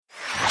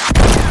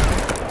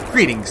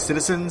Greetings,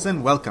 citizens,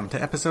 and welcome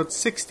to episode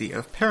 60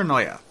 of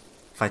Paranoia.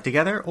 Fight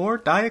together or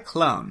die a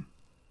clone.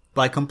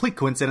 By complete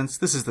coincidence,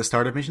 this is the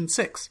start of Mission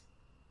 6.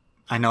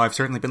 I know I've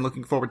certainly been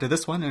looking forward to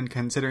this one, and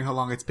considering how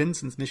long it's been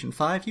since Mission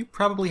 5, you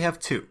probably have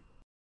too.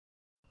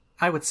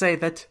 I would say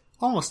that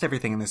almost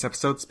everything in this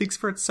episode speaks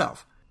for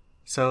itself,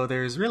 so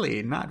there's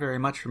really not very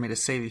much for me to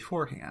say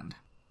beforehand.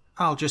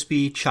 I'll just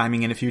be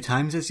chiming in a few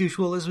times as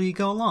usual as we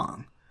go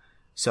along.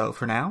 So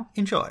for now,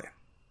 enjoy.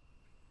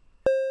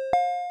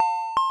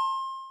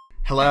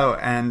 Hello,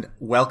 and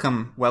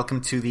welcome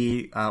to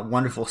the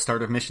wonderful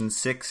start of Mission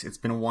 6. It's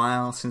been a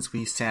while since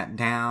we sat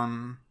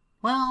down.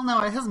 Well,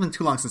 no, it hasn't been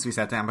too long since we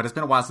sat down, but it's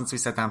been a while since we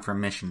sat down for a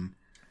mission.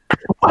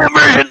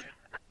 Immersion!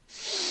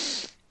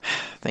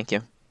 Thank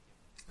you.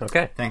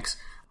 Okay. Thanks.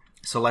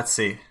 So let's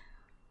see.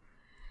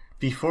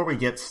 Before we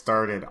get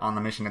started on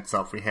the mission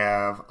itself, we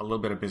have a little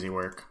bit of busy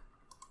work.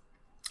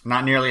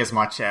 Not nearly as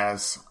much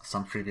as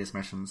some previous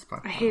missions,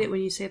 but... I hate it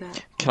when you say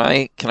that.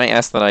 Can I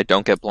ask that I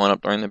don't get blown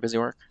up during the busy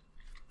work?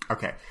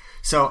 Okay,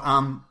 so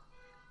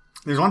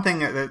there's one thing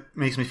that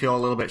makes me feel a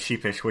little bit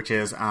sheepish, which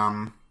is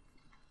in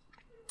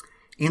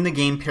the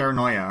game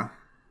Paranoia,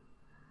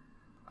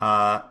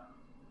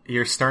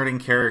 your starting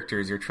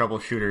characters, your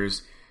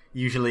troubleshooters,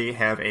 usually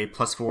have a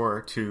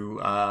 +4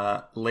 to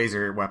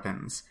laser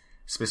weapons,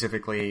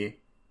 specifically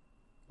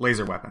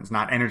laser weapons,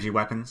 not energy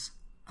weapons.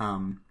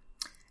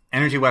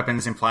 Energy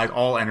weapons implies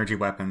all energy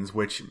weapons,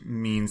 which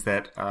means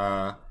that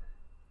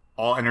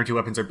all energy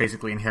weapons are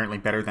basically inherently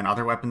better than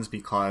other weapons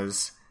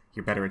because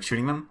you're better at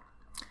shooting them.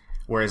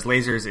 Whereas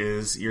lasers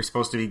is, you're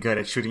supposed to be good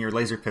at shooting your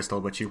laser pistol,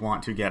 but you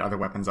want to get other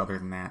weapons other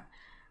than that.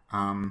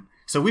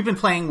 So we've been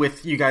playing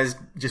with you guys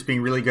just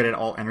being really good at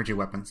all energy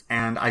weapons.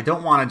 And I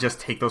don't want to just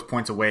take those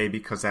points away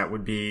because that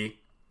would be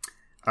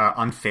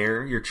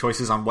unfair. Your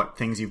choices on what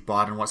things you've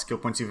bought and what skill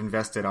points you've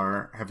invested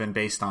have been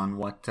based on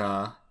what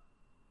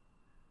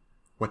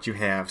you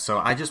have. So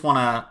I just want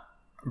to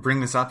bring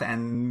this up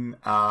and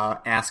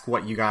ask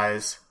what you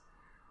guys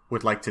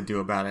would like to do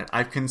about it.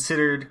 I've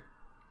considered...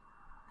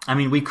 I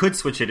mean, we could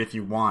switch it if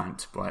you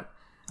want, but...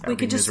 We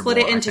could just split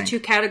it into two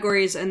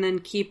categories and then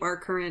keep our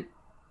current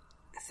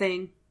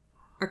thing,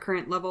 our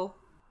current level.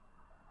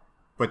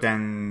 But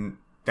then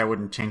that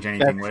wouldn't change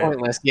anything, would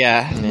it?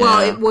 Yeah.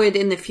 Well, it would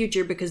in the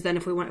future, because then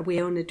if we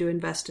wanted to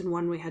invest in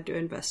one, we had to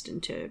invest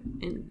I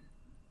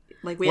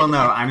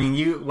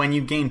mean, when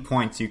you gain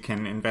points, you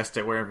can invest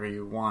it wherever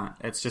you want.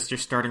 It's just your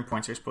starting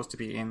points are supposed to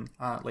be in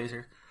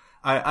laser.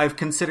 I've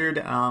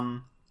considered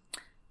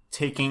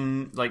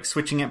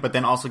switching it, but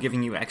then also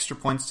giving you extra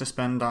points to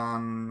spend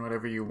on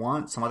whatever you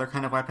want, some other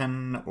kind of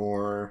weapon,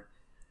 or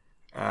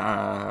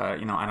I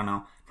don't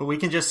know. But we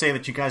can just say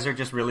that you guys are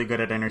just really good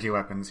at energy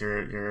weapons.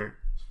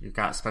 You've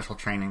got special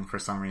training for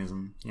some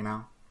reason, you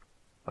know?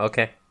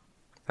 Okay,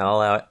 I'll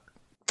allow it.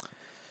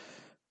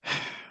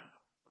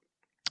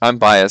 I'm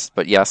biased,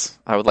 but yes,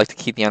 I would like to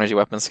keep the energy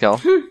weapon skill.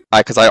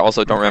 Because I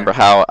also don't remember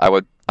how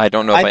I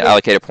don't know if I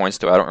allocated points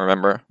to it. I don't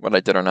remember what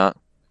I did or not.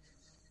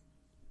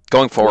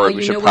 Going forward,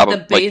 we should probably...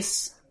 what the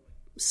base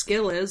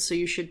skill is, so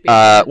you should be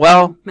able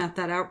to map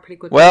that out pretty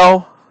quickly.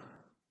 Well,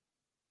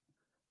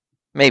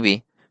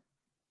 maybe.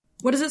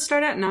 What does it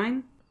start at,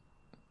 9?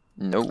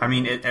 Nope. I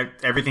mean,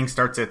 everything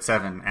starts at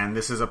 7, and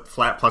this is a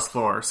flat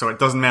 +4, so it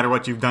doesn't matter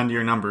what you've done to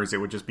your numbers, it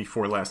would just be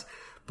 4 less.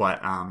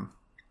 But,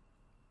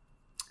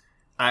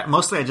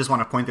 mostly I just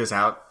want to point this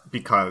out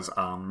because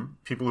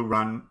people who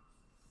run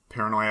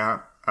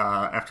Paranoia,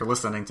 after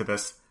listening to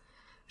this,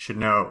 should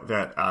know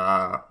that,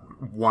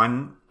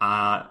 one,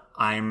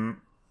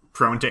 I'm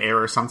prone to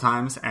error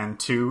sometimes, and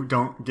 2,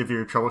 don't give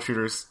your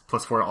troubleshooters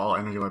 +4 to all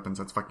energy weapons.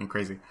 That's fucking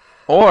crazy.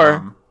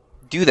 Or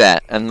do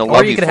that, and they'll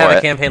love you for it. Or you could have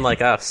a campaign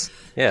like us.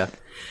 Yeah.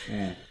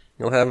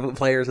 You'll have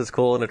players as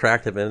cool and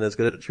attractive and as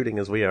good at shooting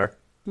as we are.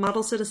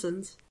 Model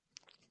citizens.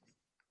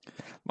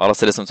 Model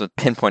citizens with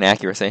pinpoint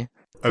accuracy.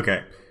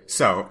 Okay,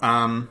 so,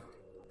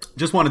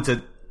 just wanted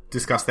to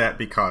discuss that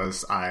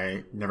because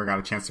I never got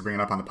a chance to bring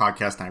it up on the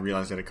podcast, and I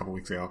realized it a couple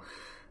weeks ago.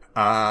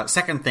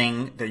 Second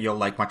thing that you'll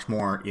like much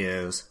more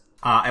is,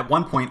 at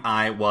one point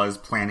I was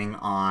planning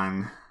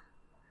on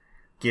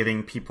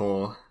giving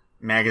people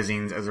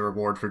magazines as a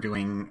reward for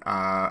doing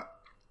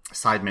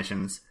side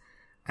missions,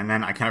 and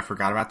then I kind of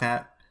forgot about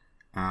that.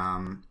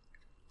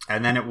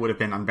 And then it would have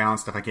been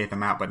unbalanced if I gave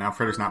them out, but now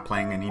Fritter's not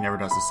playing and he never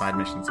does the side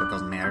missions, so it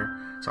doesn't matter.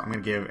 So I'm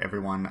going to give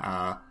everyone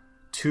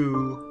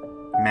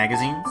 2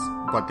 magazines,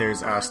 but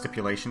there's a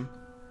stipulation.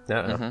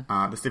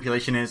 The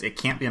stipulation is it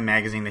can't be a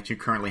magazine that you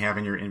currently have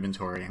in your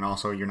inventory, and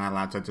also you're not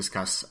allowed to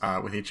discuss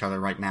with each other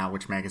right now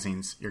which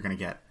magazines you're going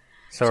to get.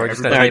 So we're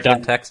just going to write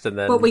down text and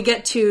then... But we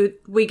get to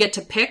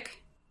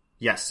pick?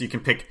 Yes, you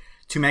can pick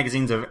 2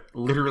 magazines of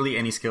literally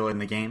any skill in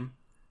the game,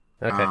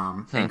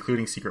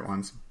 including secret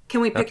ones. Can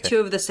we pick 2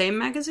 of the same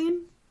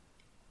magazine?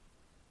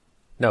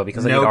 No,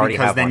 because then you'd already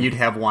have then one. You'd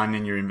have one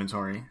in your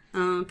inventory.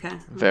 Oh, okay.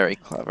 Very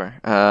clever.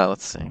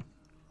 Let's see.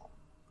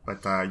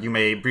 But you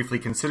may briefly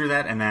consider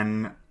that, and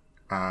then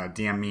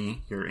DM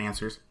me your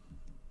answers.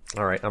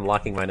 All right, I'm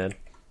locking mine in.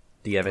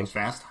 DMing. Goes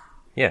fast?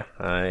 Yeah,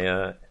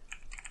 I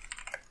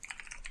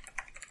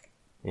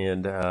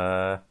And,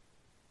 oh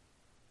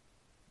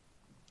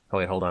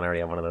wait, hold on, I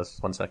already have one of those.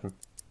 1 second.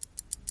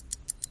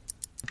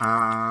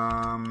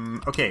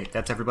 Okay,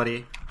 that's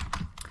everybody.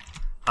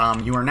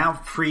 You are now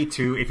free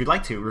to, if you'd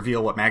like to,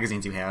 reveal what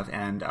magazines you have,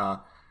 and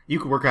you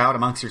could work out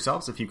amongst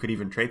yourselves if you could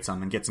even trade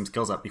some and get some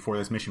skills up before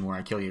this mission where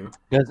I kill you.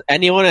 Does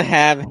anyone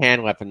have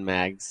hand weapon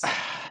mags?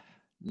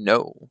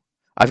 No.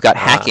 I've got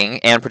hacking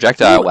and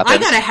projectile weapons. I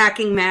got a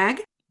hacking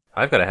mag.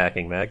 I've got a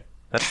hacking mag.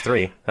 That's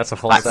 3. That's a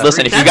full set.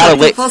 Listen, if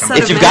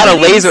That's you got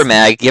a laser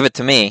mag, give it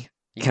to me.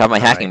 You can have my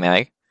hacking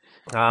mag.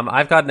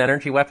 I've got an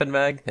energy weapon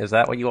mag. Is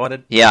that what you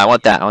wanted? Yeah, I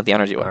want that. I want the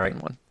energy weapon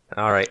one.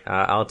 All right,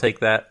 I'll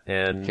take that,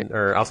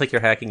 or I'll take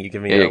your hacking. You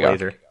give me your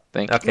laser.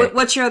 Thank you. Okay.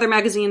 What's your other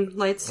magazine,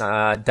 Lights?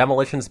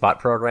 Demolitions, bot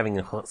programming,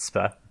 and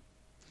chutzpah.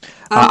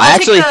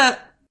 I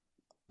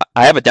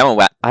have a demo.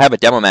 I have a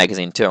demo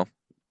magazine too.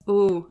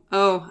 Let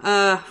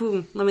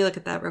me look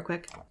at that real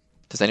quick.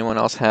 Does anyone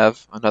else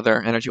have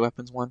another energy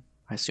weapons one?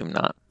 I assume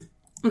not.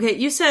 Okay,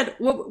 you said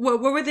what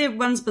were the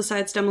ones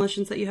besides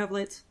demolitions that you have,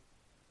 Lights?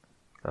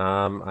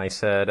 I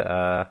said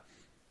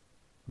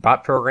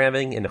bot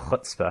programming and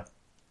chutzpah.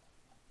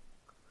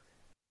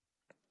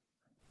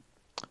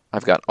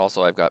 I've got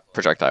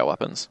projectile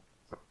weapons.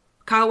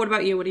 Kyle, what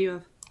about you? What do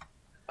you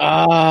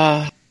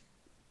have?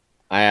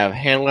 I have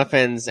hand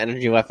weapons,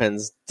 energy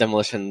weapons,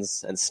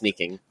 demolitions, and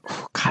sneaking.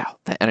 Oh, Kyle,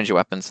 the energy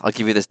weapons. I'll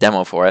give you this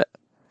demo for it.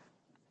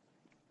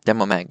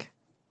 Demo mag.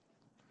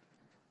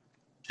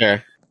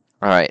 Sure.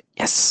 All right.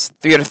 Yes.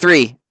 3 out of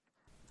 3.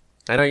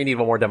 I know you need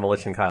one more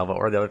demolition, Kyle, but what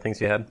were the other things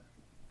you had?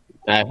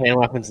 I have hand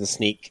weapons and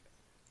sneak.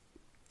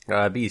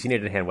 Bees, you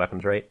needed hand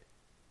weapons, right?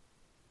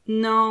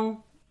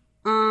 No.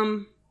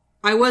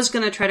 I was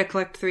going to try to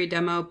collect 3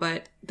 demo,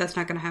 but that's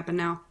not going to happen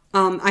now.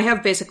 I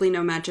have basically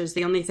no matches.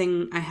 The only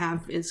thing I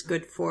have is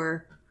good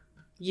for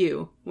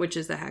you, which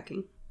is the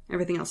hacking.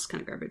 Everything else is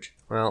kind of garbage.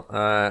 Well,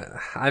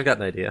 I've got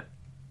an idea.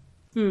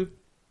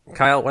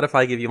 Kyle, what if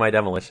I give you my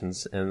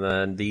demolitions, and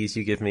then Bees,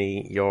 you give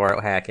me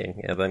your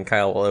hacking, and then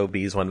Kyle will owe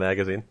Bees 1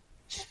 magazine?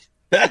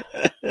 I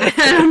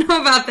don't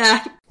know about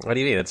that. What do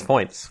you mean? It's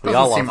points. We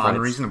Doesn't all seem love points.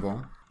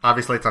 unreasonable.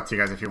 Obviously, it's up to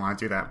you guys if you want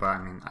to do that, but I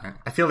mean,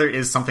 I feel there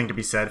is something to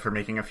be said for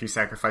making a few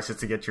sacrifices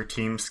to get your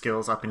team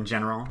skills up in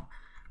general.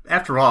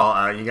 After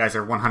all, you guys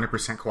are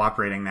 100%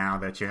 cooperating now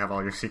that you have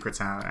all your secrets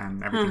out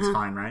and everything's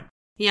fine, right?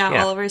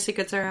 Yeah, all of our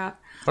secrets are out.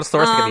 What's the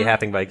worst that could be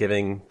happening by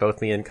giving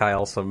both me and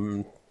Kyle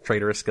some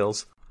traitorous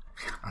skills?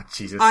 Oh,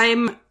 Jesus.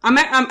 I'm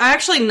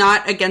actually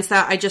not against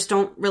that. I just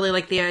don't really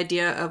like the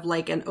idea of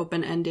like an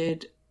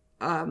open-ended,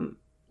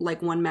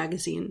 like 1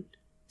 magazine.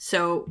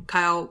 So,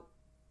 Kyle,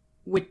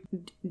 what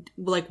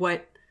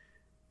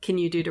can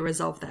you do to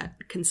resolve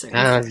that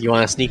concern? You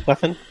want a sneak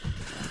weapon?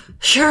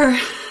 Sure.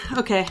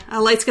 Okay.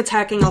 Lights gets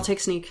hacking. I'll take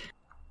sneak.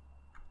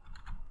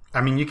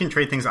 I mean, you can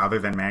trade things other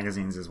than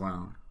magazines as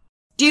well.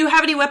 Do you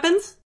have any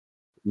weapons?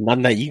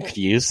 None that you could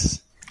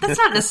use. That's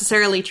not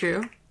necessarily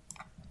true.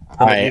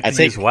 Alright, I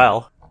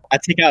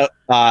take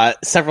out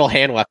several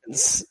hand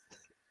weapons.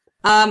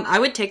 I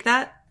would take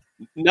that.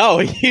 No,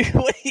 you're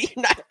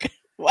not.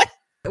 What?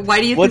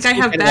 Why do you think I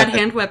have bad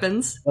hand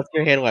weapons? What's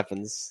your hand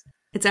weapons?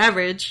 It's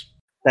average.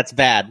 That's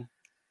bad.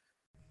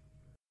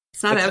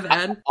 It's not that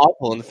bad.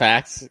 Awful, in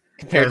fact,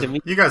 compared to me.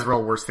 You guys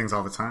roll worse things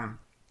all the time.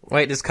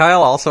 Wait, is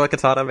Kyle also a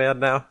katana man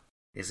now?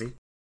 Is he?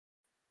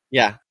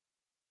 Yeah.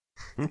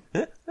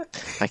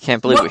 I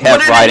can't believe we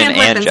have Raiden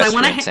and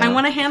Jester. I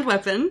want a hand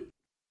weapon.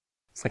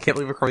 I can't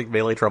believe we're calling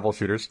melee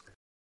troubleshooters.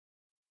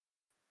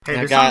 Hey,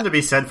 there's something to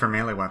be said for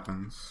melee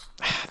weapons.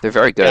 They're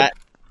very good.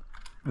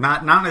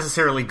 Not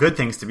necessarily good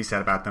things to be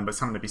said about them, but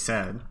something to be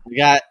said. We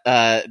got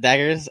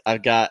daggers.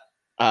 I've got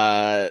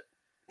the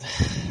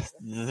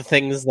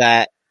things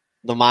that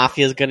the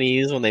mafia is going to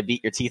use when they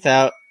beat your teeth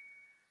out.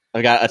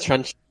 I've got a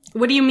trunch.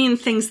 What do you mean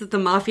things that the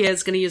mafia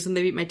is going to use when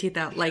they beat my teeth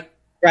out? Like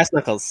brass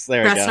knuckles.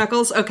 There we go. Brass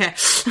knuckles? Okay.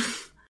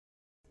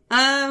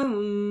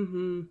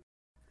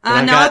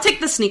 I'll take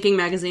the sneaking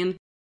magazine.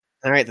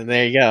 Alright, then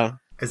there you go.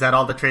 Is that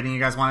all the trading you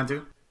guys want to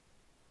do?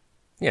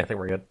 Yeah, I think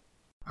we're good.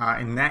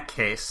 In that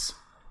case,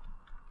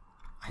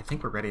 I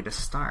think we're ready to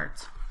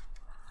start.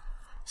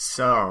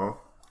 So,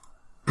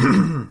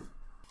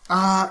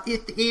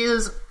 it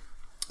is...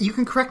 You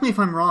can correct me if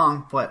I'm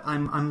wrong, but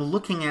I'm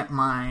looking at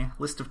my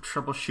list of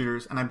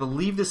troubleshooters, and I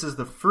believe this is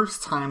the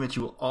first time that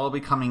you will all be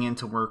coming in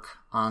to work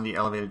on the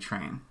elevated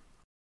train.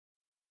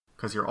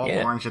 Because you're all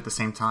orange at the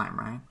same time,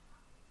 right?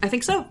 I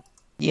think so.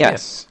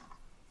 Yes.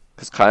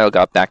 Because Kyle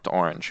got back to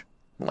orange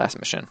last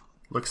mission.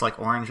 Looks like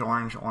orange,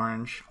 orange,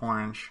 orange,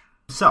 orange.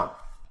 So,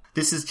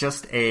 this is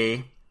just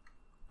a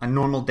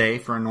normal day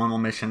for a normal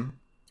mission.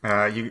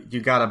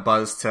 You got a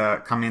buzz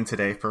to come in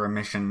today for a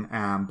mission,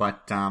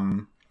 but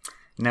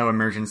no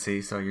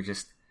emergency, so you're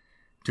just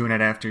doing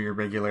it after your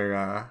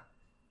regular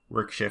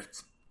work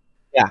shift.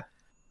 Yeah.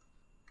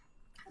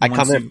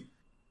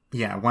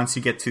 Once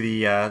you get to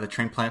the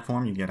train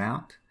platform, you get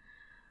out.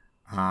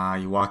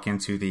 You walk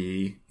into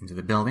the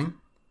building.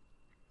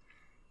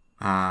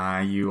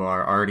 You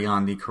are already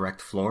on the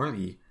correct floor,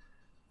 the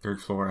 3rd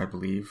floor, I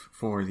believe,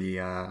 for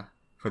the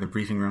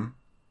briefing room.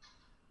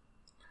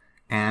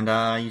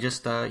 and you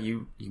just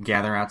you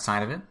gather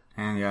outside of it,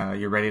 and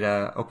you're ready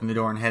to open the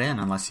door and head in,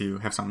 unless you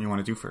have something you want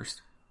to do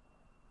first.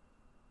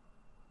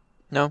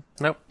 No.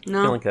 Nope.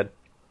 No. Feeling good.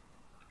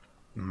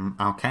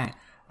 Okay.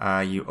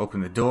 You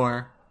open the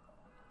door.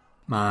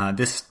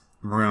 This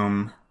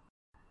room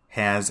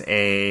has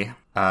a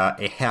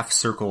half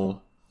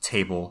circle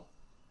table,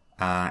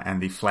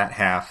 and the flat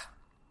half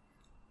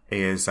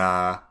is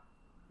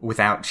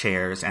without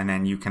chairs, and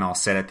then you can all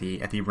sit at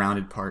the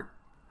rounded part.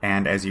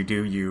 And as you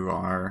do, you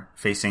are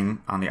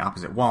facing on the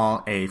opposite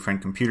wall a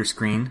friend computer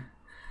screen,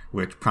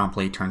 which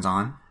promptly turns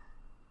on.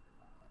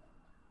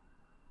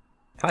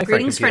 Hi,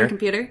 Greetings, friend friend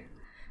computer. computer.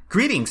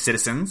 Greetings,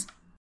 citizens.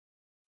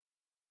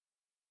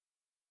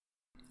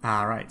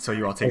 All right, so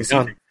you all take a How's it seat.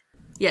 going?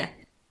 Yeah.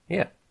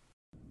 Yeah.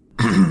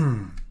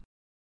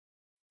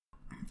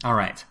 All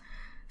right.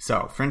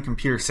 So, friend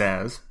computer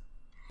says,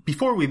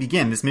 before we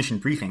begin this mission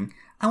briefing,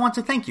 I want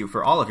to thank you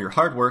for all of your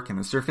hard work in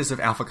the surface of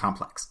Alpha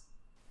Complex.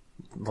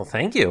 Well,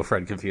 thank you,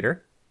 friend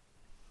computer.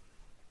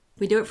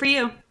 We do it for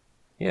you.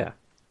 Yeah.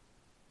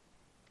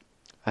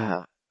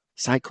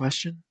 Side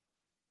question?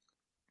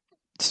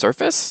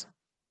 Surface?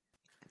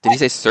 Did you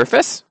say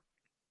surface?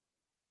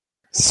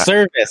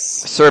 Service.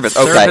 Service,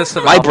 okay. Surface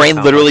of My Alpha brain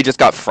Complex. literally just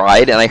got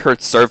fried, and I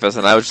heard surface,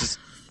 and I was just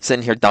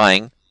sitting here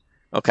dying.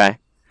 Okay.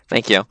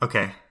 Thank you.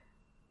 Okay.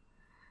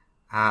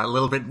 A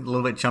little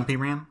bit jumpy,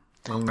 Ram?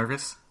 A little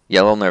nervous?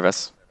 Yeah, a little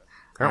nervous.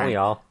 Aren't we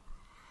all?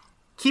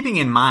 Keeping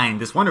in mind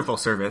this wonderful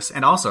service,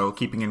 and also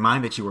keeping in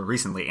mind that you were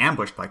recently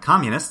ambushed by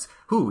communists,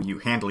 who you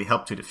handily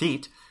helped to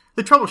defeat,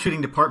 the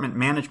troubleshooting department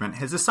management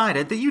has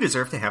decided that you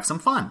deserve to have some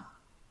fun.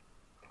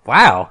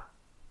 Wow.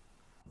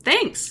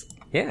 Thanks.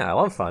 Yeah, I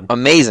love fun.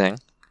 Amazing.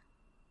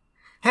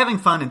 Having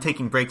fun and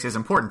taking breaks is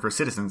important for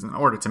citizens in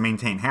order to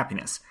maintain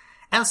happiness.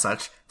 As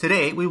such,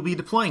 today we will be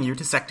deploying you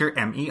to Sector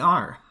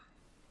MER.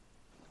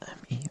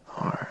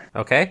 MER.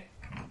 Okay.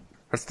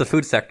 That's the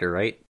food sector,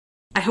 right?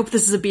 I hope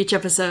this is a beach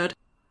episode.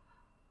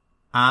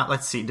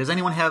 Let's see. Does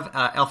anyone have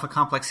Alpha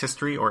Complex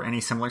history or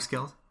any similar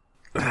skills?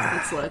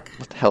 Let's look.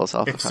 What the hell is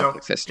Alpha If so,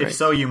 Complex history?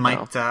 you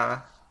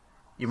No.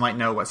 might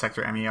know what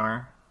Sector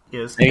MER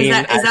is. I mean, Is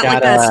that I've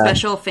like got a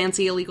special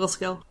fancy illegal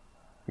skill?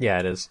 Yeah,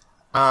 it is.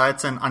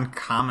 It's an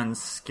uncommon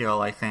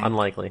skill, I think.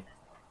 Unlikely.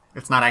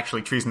 It's not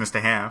actually treasonous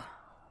to have.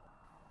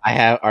 I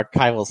have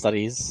archival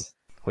studies.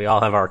 We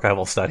all have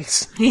archival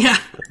studies. Yeah.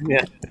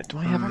 Yeah. Do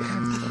I have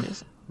archival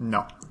studies?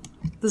 No.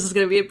 This is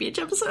going to be a beach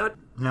episode.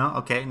 No?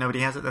 Okay, nobody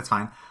has it? That's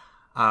fine.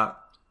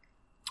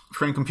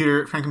 Friend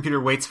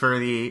Computer waits for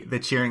the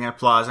cheering and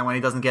applause, and when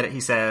he doesn't get it, he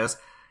says,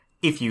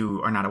 if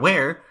you are not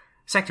aware,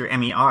 Sector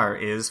MER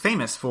is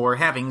famous for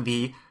having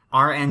the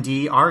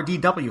R&D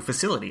RDW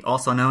facility,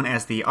 also known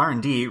as the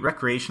R&D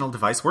Recreational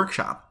Device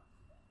Workshop.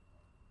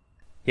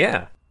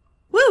 Yeah.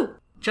 Woo!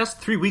 Just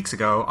 3 weeks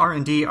ago,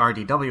 R&D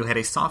RDW had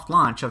a soft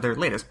launch of their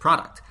latest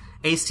product,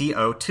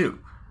 ACO2,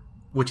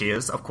 which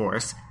is, of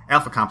course,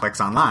 Alpha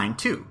Complex Online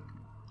 2.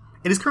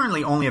 It is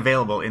currently only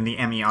available in the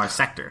MER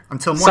sector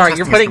until more Sorry, testing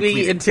you're is putting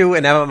completed. me into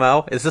an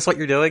MMO? Is this what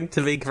you're doing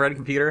to me, friend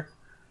computer?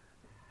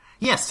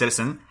 Yes,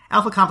 citizen.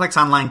 Alpha Complex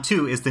Online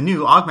 2 is the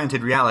new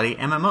augmented reality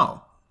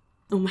MMO.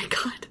 Oh my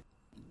god.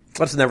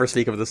 Let's never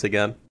speak of this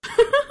again.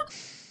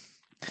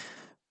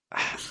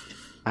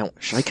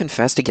 Should I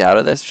confess to get out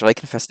of this? Should I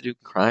confess to do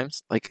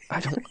crimes? Like, I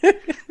don't...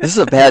 This is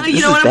a bad... Oh, you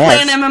this don't is want to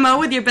play bad. an MMO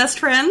with your best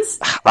friends?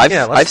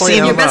 Yeah, let's I've play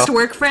seen... an Your MMO. best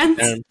work friends?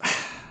 And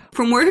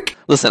From work?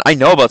 Listen, I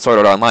know about Sword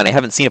Art Online. I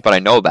haven't seen it, but I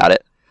know about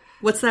it.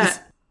 What's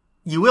that?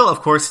 You will,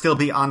 of course, still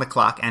be on the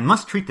clock and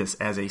must treat this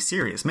as a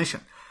serious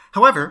mission.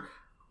 However,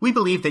 we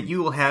believe that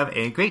you will have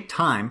a great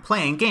time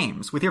playing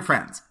games with your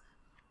friends.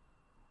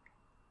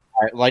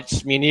 Alright, like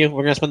just me and you,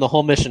 we're gonna spend the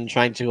whole mission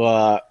trying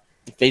to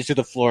phase through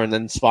the floor and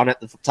then spawn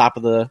at the top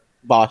of the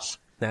boss.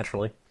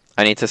 Naturally.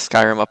 I need to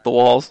Skyrim up the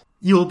walls.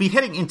 You will be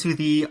heading into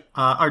the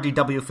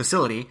RDW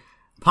facility,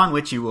 upon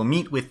which you will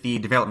meet with the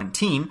development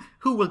team,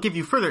 who will give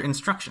you further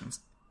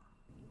instructions.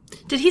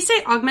 Did he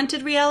say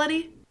augmented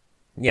reality?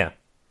 Yeah.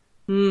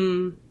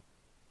 It's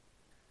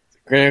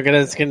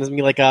gonna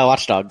be like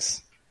Watch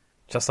Dogs.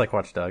 Just like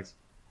Watch Dogs.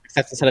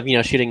 Except instead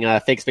of shooting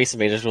fake space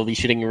invaders, we'll be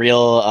shooting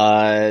real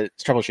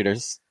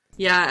troubleshooters.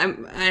 Yeah,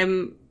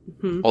 I'm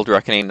Old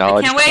Reckoning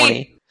Knowledge can't wait.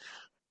 20.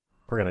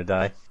 We're gonna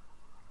die.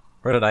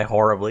 We're gonna die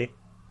horribly.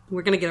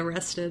 We're gonna get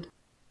arrested.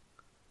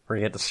 We're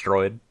gonna get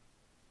destroyed.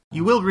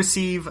 You will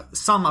receive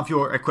some of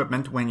your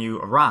equipment when you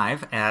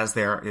arrive, as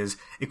there is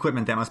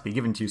equipment that must be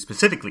given to you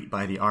specifically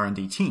by the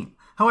R&D team.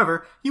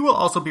 However, you will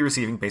also be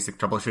receiving basic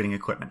troubleshooting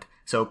equipment,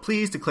 so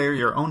please declare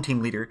your own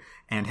team leader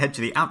and head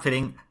to the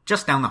outfitting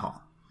just down the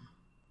hall.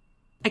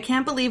 I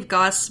can't believe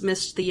Goss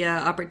missed the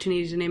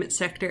opportunity to name it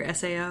Sector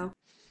SAO.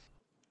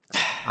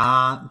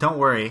 Don't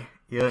worry.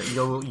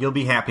 You'll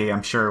be happy,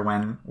 I'm sure,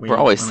 when We're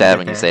always sad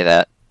when you say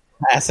that.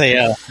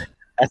 SAO,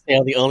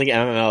 the only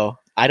MMO.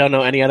 I don't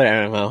know any other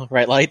MMO.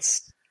 Right,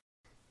 Lights?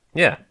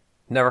 Yeah.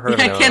 Never heard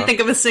I of it. can't think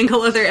of a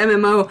single other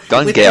MMO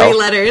Guns with Gale. 3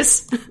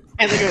 letters.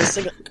 And think of a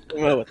single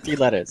MMO with 3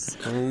 letters.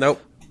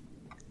 Nope.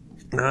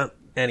 Not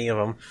any of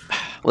them.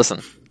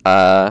 Listen,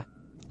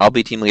 I'll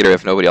be team leader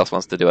if nobody else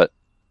wants to do it.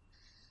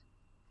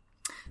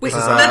 Wait,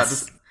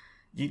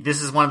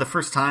 this is one of the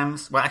first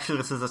times. Well, actually,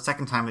 this is the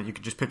second time that you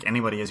could just pick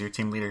anybody as your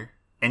team leader,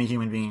 any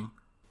human being.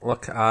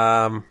 Look,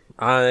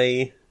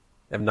 I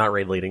am not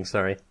raid leading.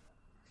 Sorry.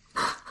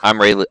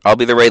 I'll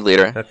be the raid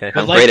leader. Okay.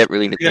 I'm great at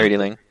raid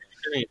leading.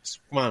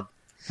 Come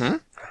on.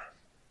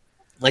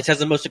 Lex has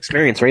the most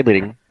experience raid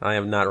leading. I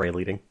am not raid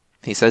leading.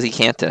 He says he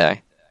can't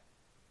today.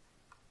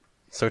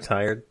 So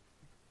tired.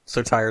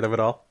 So tired of it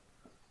all.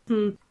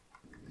 We're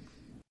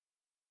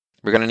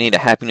gonna need a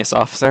happiness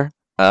officer.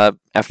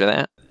 After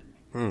that.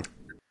 The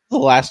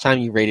last time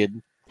you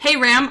raided. Hey,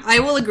 Ram, I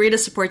will agree to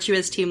support you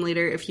as team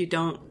leader if you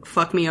don't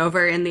fuck me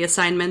over in the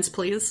assignments,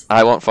 please.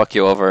 I won't fuck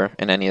you over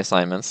in any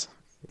assignments.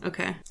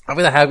 Okay. I'll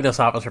be the happiness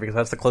officer because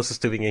that's the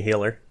closest to being a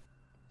healer.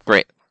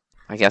 Great.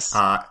 I guess.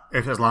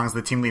 As long as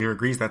the team leader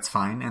agrees, that's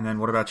fine. And then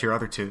what about your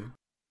other two?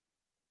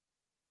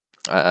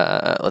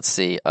 Let's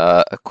see.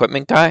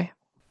 Equipment guy?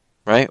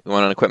 Right? We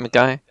want an equipment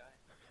guy?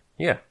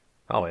 Yeah,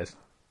 always.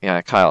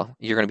 Yeah, Kyle,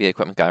 you're going to be the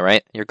equipment guy,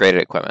 right? You're great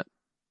at equipment.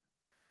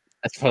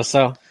 I suppose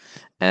so.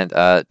 And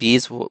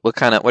Bees, what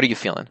are you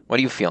feeling? What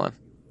are you feeling?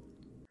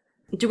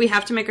 Do we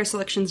have to make our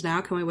selections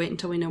now? Can we wait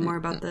until we know more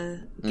about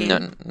the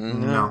game?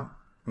 No.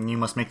 You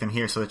must make them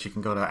here so that you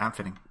can go to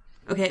outfitting.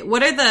 Okay,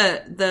 what are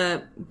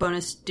the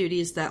bonus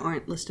duties that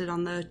aren't listed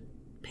on the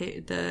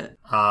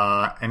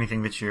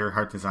anything that your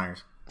heart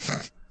desires.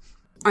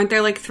 Aren't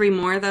there like 3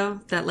 more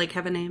though that like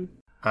have a name?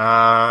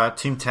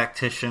 Team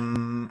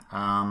tactician,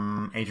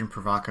 agent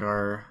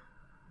provocateur,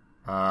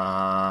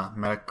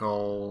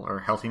 medical or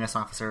healthiness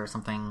officer or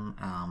something.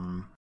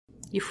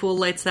 You fool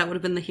lights, that would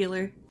have been the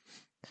healer.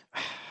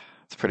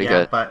 It's pretty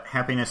good. But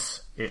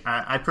happiness,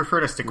 I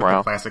prefer to stick with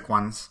the classic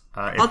ones,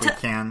 if we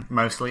can,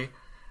 mostly.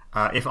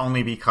 If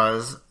only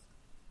because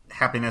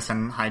happiness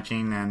and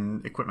hygiene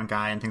and equipment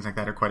guy and things like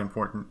that are quite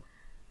important.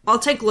 I'll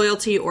take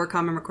loyalty or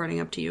common recording,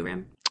 up to you,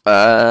 Ram.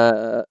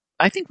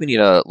 I think we need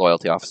a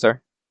loyalty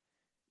officer.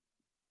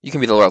 You can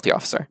be the loyalty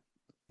officer.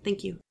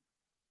 Thank you.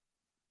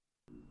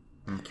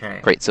 Okay.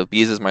 Great, so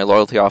Bees is my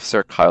loyalty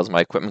officer, Kyle's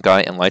my equipment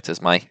guy, and Lights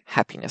is my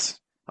happiness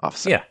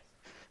officer. Yeah.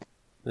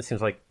 This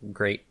seems like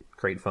great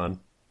fun.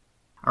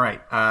 All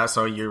right,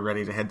 so you're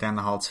ready to head down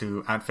the hall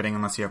to outfitting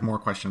unless you have more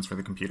questions for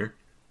the computer.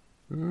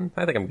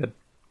 I think I'm good.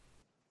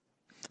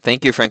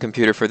 Thank you, friend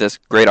computer, for this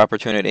great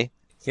opportunity.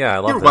 Yeah, I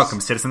love You're this.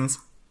 welcome, citizens.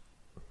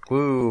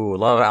 Woo,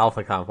 love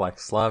Alpha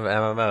Complex, love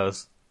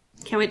MMOs.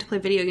 Can't wait to play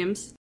video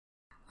games.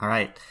 All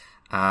right.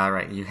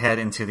 You head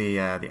into the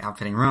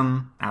outfitting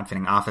room,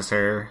 outfitting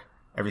officer.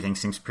 Everything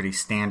seems pretty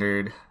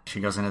standard.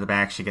 She goes into the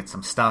back, she gets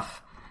some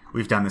stuff.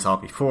 We've done this all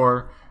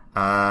before.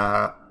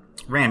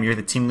 Ram, you're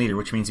the team leader,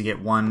 which means you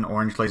get 1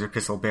 orange laser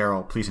pistol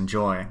barrel. Please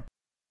enjoy.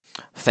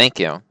 Thank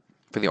you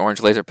for the orange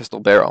laser pistol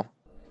barrel.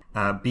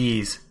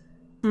 Bees,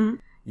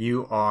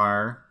 you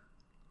are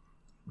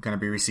going to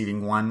be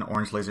receiving 1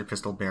 orange laser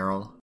pistol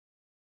barrel,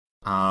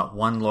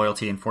 1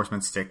 loyalty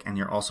enforcement stick, and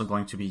you're also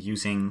going to be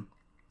using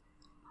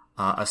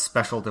a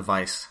special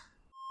device.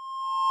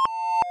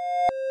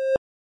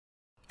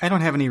 I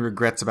don't have any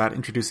regrets about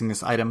introducing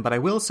this item, but I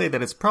will say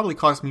that it's probably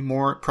caused me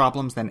more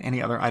problems than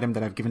any other item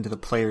that I've given to the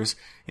players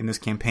in this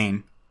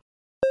campaign.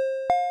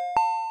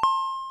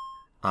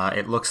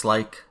 It looks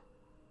like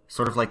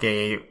sort of like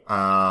a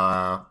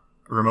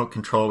remote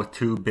control with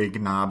 2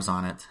 big knobs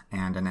on it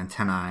and an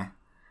antennae.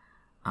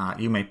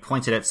 You may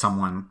point it at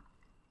someone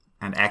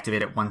and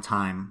activate it 1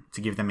 time to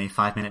give them a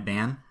 5-minute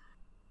ban.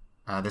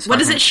 What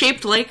is it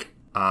shaped like?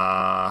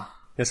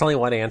 There's only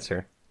one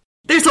answer.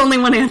 There's only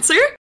one answer?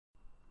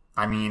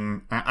 I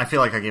mean, I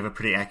feel like I gave a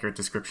pretty accurate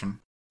description.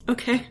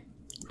 Okay.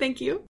 Thank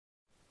you.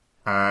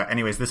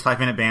 Anyways, this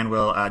 5-minute ban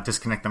will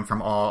disconnect them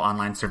from all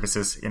online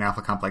services in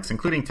Alpha Complex,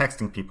 including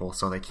texting people,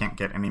 so they can't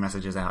get any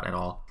messages out at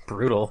all.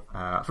 Brutal.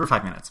 For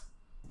 5 minutes.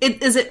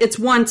 It's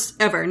once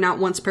ever, not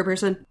once per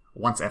person?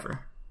 Once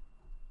ever.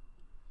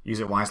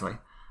 Use it wisely.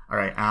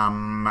 Alright,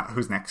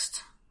 who's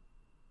next?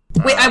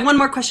 Wait, I have one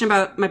more question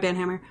about my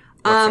banhammer.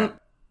 What's that?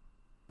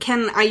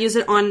 Can I use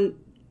it on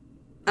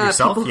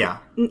yourself? People Yeah.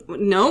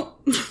 No.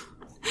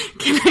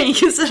 Can I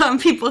use it on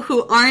people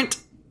who aren't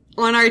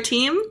on our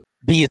team?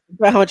 Think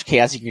about how much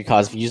chaos you can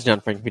cause if you use it on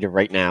friend computer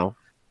right now.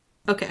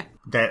 Okay.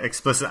 That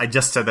explicit. I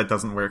just said that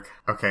doesn't work.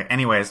 Okay.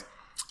 Anyways,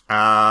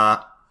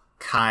 Kyle,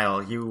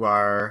 you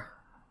are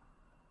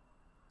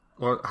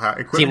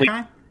equipment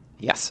guy.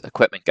 Yes,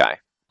 equipment guy.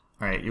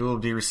 All right. You will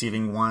be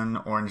receiving 1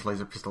 orange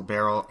laser pistol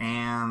barrel,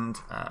 and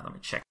let me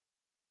check.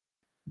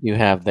 You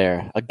have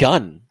there a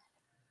gun.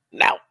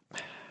 Now.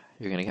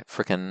 You're gonna get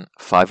frickin'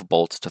 5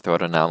 bolts to throw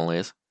at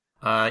anomalies.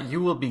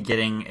 You will be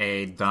getting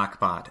a doc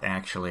bot,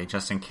 actually,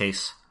 just in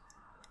case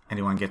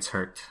anyone gets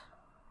hurt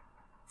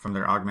from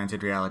their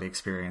augmented reality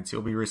experience.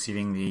 You'll be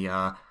receiving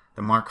the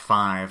Mark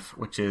V,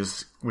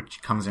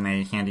 which comes in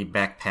a handy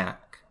backpack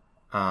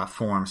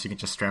form, so you can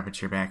just strap it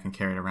to your back and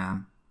carry it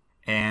around.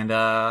 And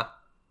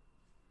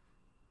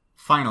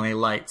finally,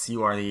 Lights,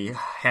 you are the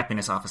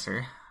happiness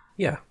officer.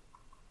 Yeah.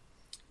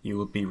 You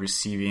will be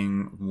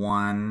receiving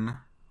 1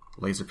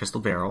 laser pistol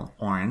barrel,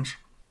 orange.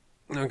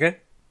 Okay.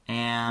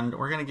 And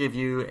we're going to give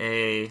you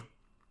a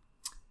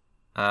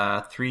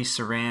 3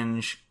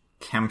 syringe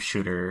chem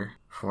shooter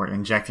for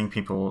injecting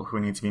people who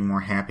need to be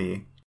more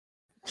happy.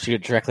 Shoot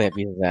it directly at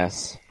Bee's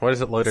ass. What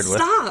is it loaded with?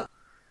 Stop!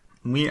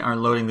 We are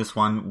loading this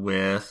one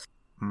with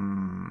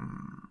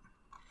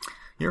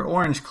your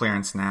orange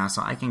clearance now,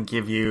 so I can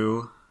give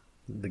you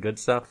The good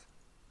stuff?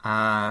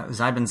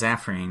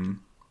 Zybenzaphrin,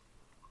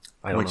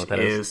 I don't which know what that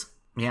is.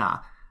 Yeah,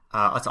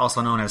 it's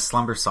also known as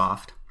Slumber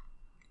Soft.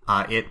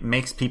 It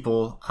makes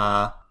people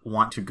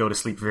want to go to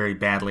sleep very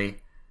badly,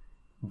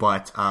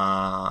 but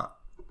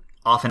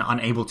often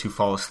unable to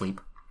fall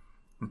asleep,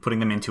 putting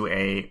them into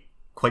a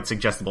quite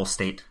suggestible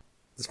state.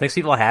 This makes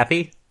people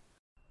happy?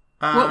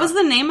 What was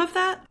the name of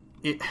that?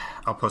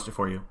 I'll post it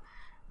for you.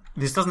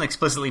 This doesn't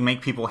explicitly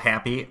make people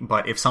happy,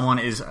 but if someone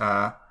is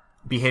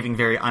behaving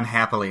very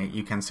unhappily,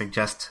 you can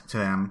suggest to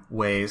them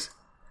ways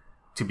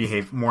to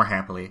behave more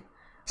happily.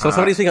 So if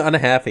somebody's being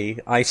unhappy,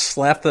 I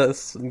slap the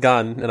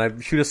gun and I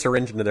shoot a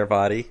syringe into their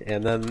body,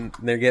 and then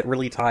they get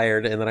really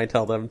tired, and then I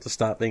tell them to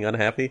stop being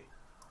unhappy?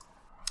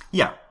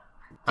 Yeah.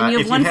 And you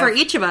have one for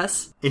each of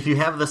us. If you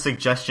have the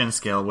suggestion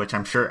skill, which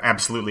I'm sure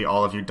absolutely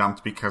all of you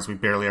dumped because we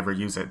barely ever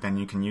use it, then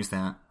you can use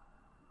that.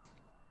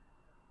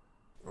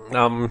 I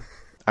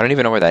don't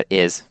even know where that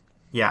is.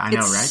 Yeah, I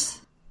know, right?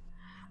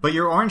 But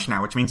you're orange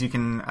now, which means you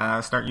can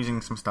start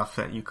using some stuff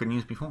that you couldn't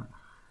use before.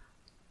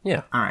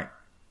 Yeah. All right.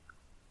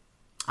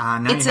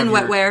 Now It's in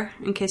wetware,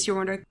 in case you're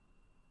wondering.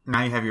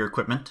 Now you have your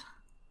equipment.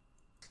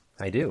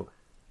 I do.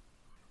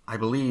 I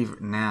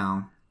believe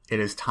now it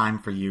is time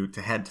for you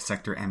to head to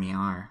Sector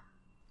MER.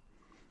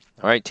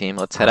 All right, team,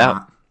 let's head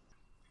out.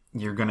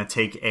 You're going to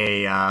take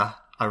a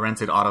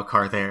rented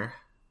autocar there.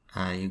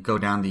 You go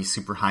down these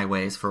super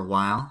highways for a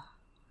while.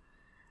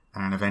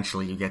 And then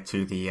eventually you get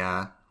to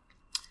the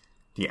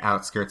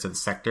outskirts of the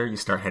sector. You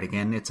start heading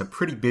in. It's a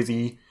pretty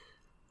busy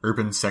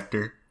urban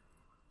sector.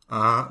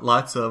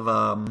 Lots of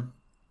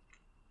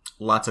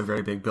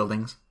very big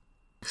buildings.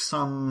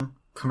 Some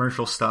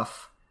commercial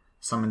stuff,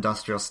 some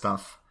industrial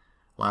stuff,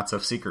 lots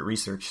of secret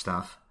research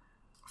stuff.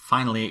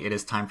 Finally, it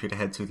is time for you to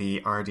head to the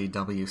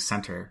RDW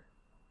Center.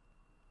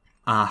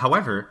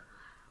 However,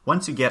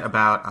 once you get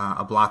about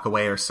a block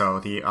away or so,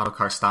 the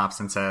autocar stops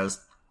and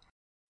says,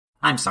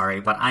 "I'm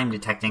sorry, but I'm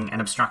detecting an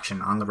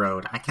obstruction on the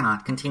road. I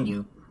cannot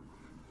continue."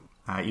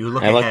 You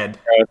look ahead.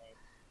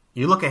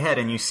 You look ahead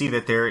and you see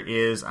that there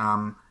is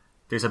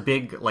there's a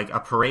big a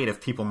parade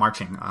of people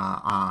marching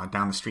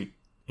down the street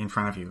in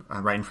front of you,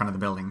 right in front of the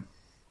building.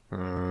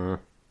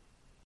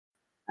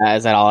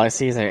 Is that all I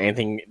see? Is there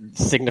anything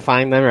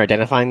signifying them or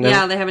identifying them?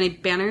 Yeah, they have any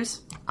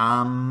banners?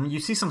 You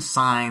see some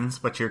signs,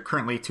 but you're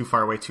currently too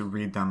far away to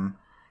read them.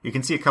 You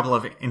can see a couple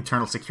of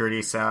internal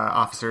security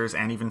officers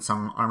and even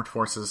some armed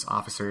forces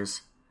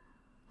officers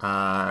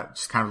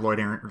just kind of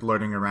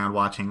loitering around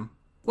watching.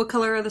 What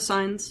color are the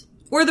signs?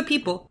 Or the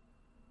people?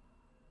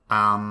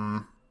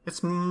 It's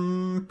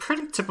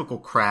pretty typical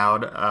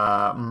crowd,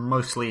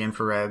 mostly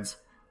infrareds,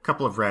 a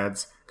couple of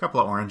reds, a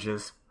couple of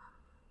oranges.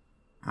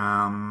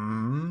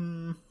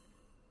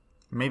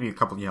 Maybe a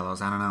couple of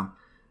yellows, I don't know.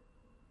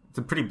 It's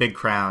a pretty big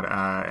crowd,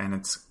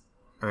 and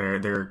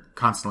they're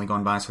constantly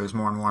going by, so there's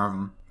more and more of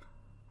them.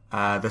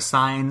 The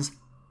signs,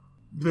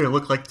 they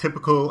look like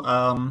typical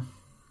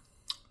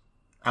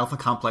Alpha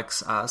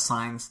Complex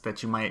signs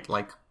that you might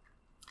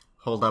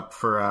hold up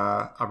for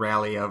a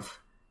rally of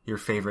your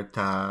favorite,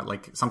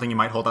 something you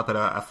might hold up at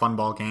a fun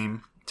ball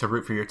game to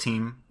root for your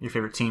team, your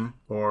favorite team,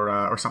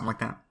 or something like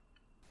that.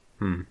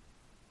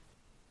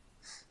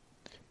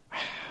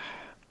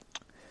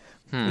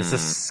 Is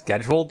this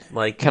scheduled?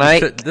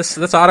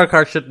 This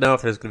autocar should know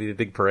if there's going to be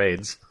big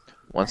parades.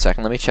 1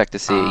 second, let me check to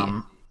see.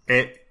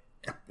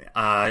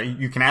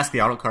 You can ask the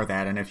autocar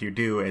that, and if you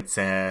do, it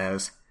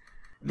says,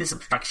 "This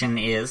obstruction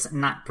is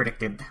not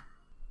predicted."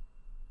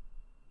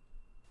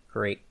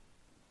 Great.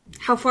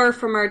 How far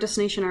from our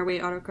destination are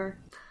we, autocar?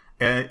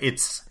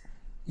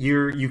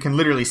 You can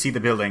literally see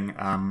the building.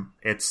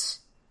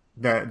 It's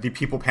the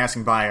people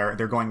passing by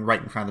they're going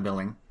right in front of the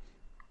building.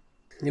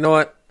 You know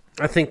what?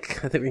 I think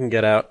we can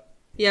get out.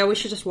 Yeah, we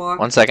should just walk.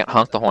 1 second,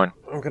 honk the horn.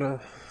 I'm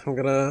gonna.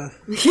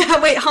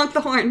 Yeah, wait, honk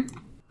the horn.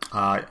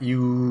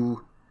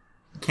 You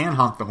can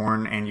honk the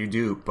horn, and you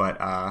do, but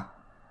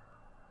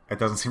it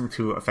doesn't seem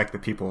to affect the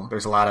people.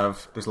 There's a lot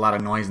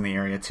of noise in the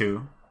area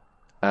too.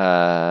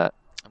 I'm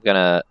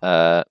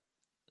gonna.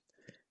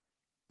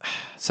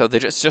 So they're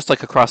just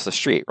across the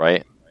street,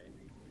 right?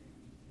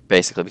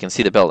 Basically, we can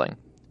see the building.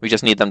 We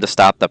just need them to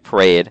stop the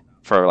parade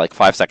for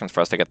 5 seconds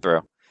for us to get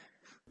through.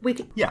 We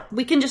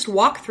can just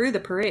walk through the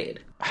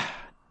parade.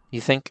 You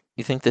think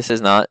this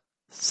is not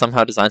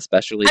somehow designed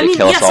specially to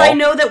kill us all? Yes, I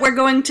know that we're all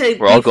going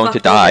to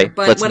die.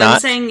 But I'm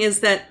saying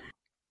is that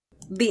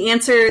the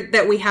answer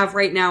that we have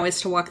right now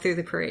is to walk through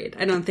the parade.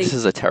 I don't think this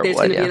is a terrible there's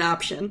going to idea. be an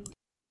option.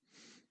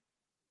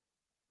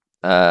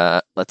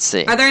 Let's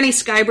see. Are there any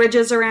sky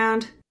bridges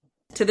around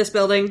to this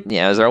building?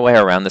 Yeah, is there a way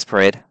around this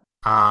parade?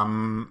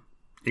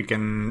 You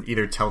can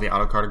either tell the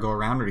autocar to go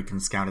around, or you can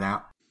scout it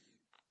out.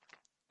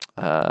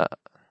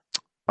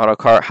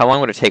 Autocar, how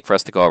long would it take for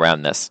us to go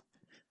around this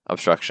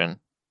obstruction?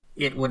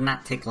 It would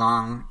not take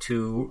long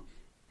to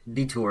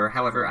detour.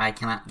 However, I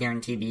cannot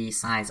guarantee the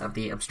size of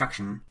the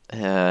obstruction.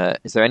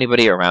 Is there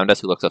anybody around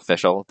us who looks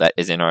official that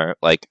is in our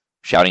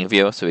shouting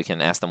view, so we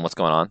can ask them what's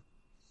going on?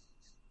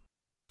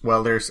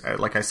 Well, there's,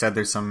 like I said,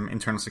 there's some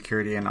internal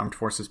security and armed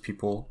forces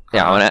people.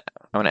 Yeah, I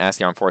want to ask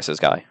the armed forces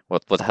guy.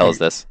 What the hell is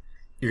this?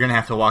 You're gonna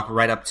have to walk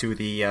right up to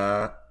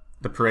the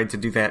parade to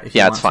do that. If you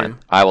Yeah, want it's fine. To.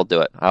 I will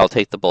do it. I'll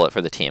take the bullet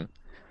for the team.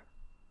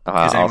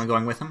 Is anyone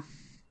going with him?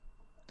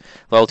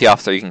 Loyalty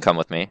officer, you can come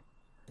with me.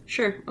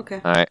 Sure,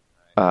 okay. All right.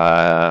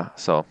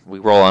 So we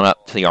roll on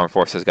up to the armed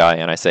forces guy,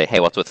 and I say, "Hey,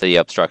 what's with the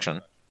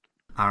obstruction?"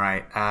 All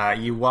right.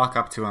 You walk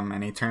up to him,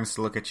 and he turns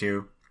to look at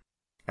you.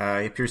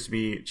 He appears to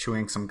be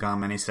chewing some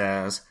gum, and he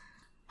says,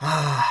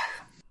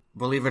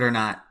 "Believe it or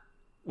not,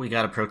 we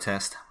got a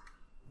protest."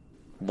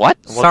 What?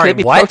 What Sorry, could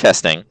they be what?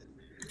 protesting?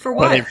 For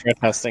What are what? they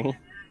protesting?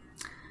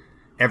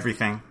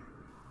 Everything.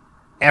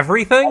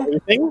 Everything?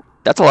 Everything?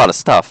 That's a lot of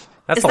stuff.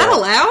 That's Is a that lot.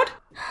 allowed?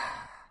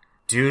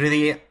 Due to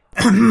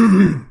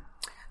the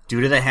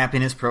due to the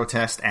Happiness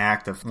Protest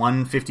Act of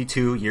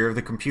 152, Year of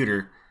the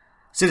Computer,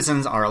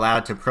 citizens are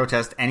allowed to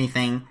protest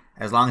anything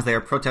as long as they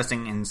are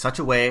protesting in such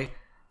a way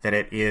that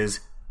it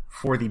is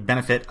for the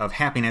benefit of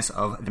happiness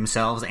of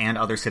themselves and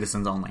other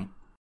citizens only.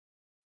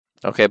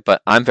 Okay,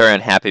 but I'm very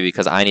unhappy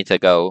because I need to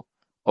go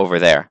over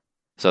there.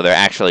 So they're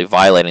actually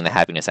violating the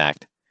Happiness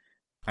Act.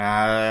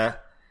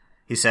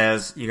 He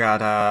says, you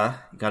got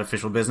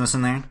official business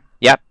in there?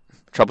 Yep,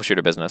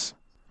 troubleshooter business.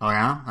 Oh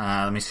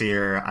yeah? Let me see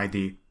your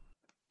ID.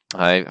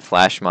 I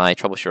flash my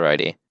troubleshooter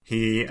ID.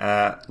 He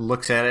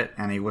looks at it,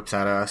 and he whips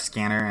out a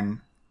scanner and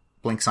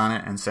blinks on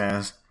it and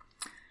says,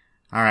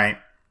 alright.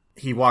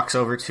 He walks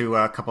over to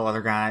a couple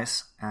other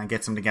guys and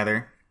gets them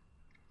together.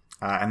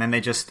 And then they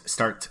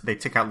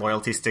tick out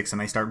loyalty sticks and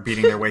they start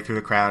beating their way through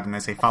the crowd and they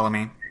say, follow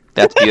me.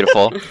 That's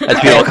beautiful.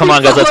 That's beautiful. Come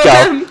on, guys, let's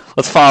go.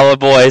 Let's follow,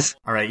 boys.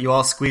 Alright, you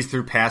all squeeze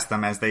through past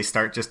them as they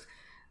start just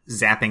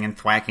zapping and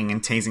thwacking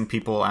and tasing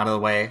people out of the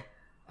way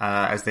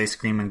as they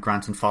scream and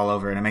grunt and fall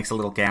over. And it makes a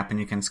little gap and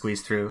you can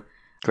squeeze through.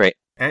 Great.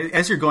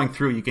 As you're going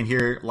through, you can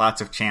hear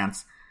lots of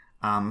chants.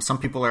 Some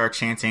people are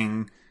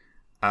chanting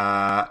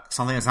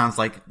something that sounds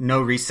like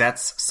 "No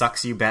resets,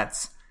 sucks you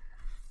bets."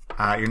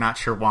 You're not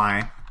sure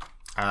why.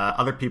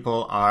 Other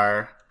people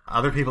are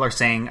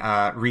saying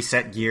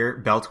 "Reset gear,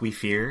 belt we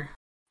fear."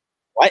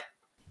 What?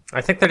 I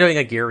think they're doing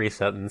a gear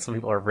reset, and some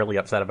people are really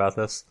upset about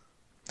this.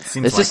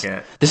 Seems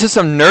it. This is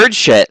some nerd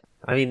shit.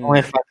 I mean, Oh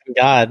my fucking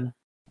god.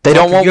 They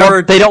don't want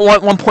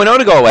 1.0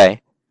 to go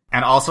away.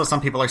 And also,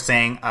 some people are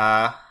saying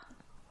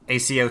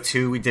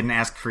 "ACO2, we didn't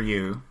ask for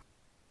you."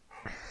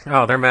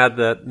 oh, they're mad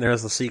that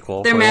there's the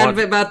sequel. They're so they mad want-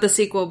 about the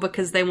sequel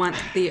because they want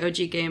the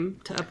OG game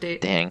to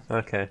update. Dang.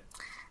 Okay.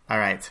 All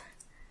right.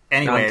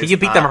 Anyways, Can you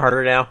beat them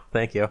harder now?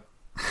 Thank you.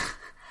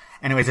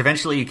 Anyways,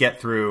 eventually you get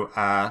through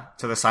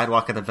to the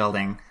sidewalk of the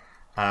building,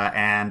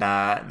 and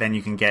then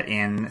you can get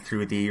in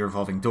through the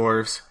revolving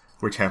doors,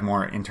 which have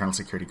more internal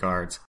security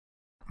guards.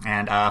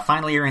 And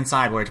finally, you're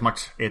inside, where it's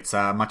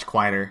much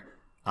quieter,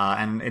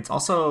 and it's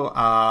also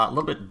a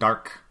little bit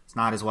dark. It's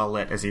not as well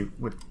lit as you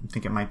would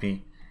think it might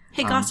be.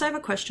 Hey, Goss, I have a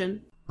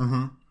question.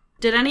 Mm-hmm.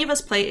 Did any of us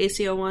play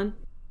ACO1?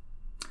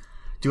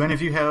 Do any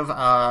of you have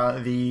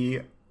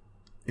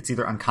it's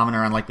either uncommon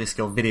or unlikely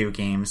skill video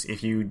games?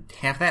 If you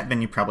have that,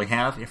 then you probably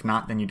have. If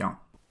not, then you don't.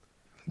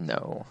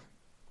 No.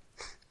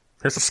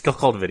 There's a skill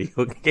called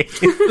video game.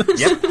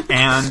 Yep.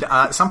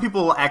 And some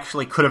people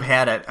actually could have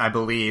had it, I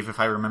believe, if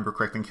I remember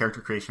correctly in character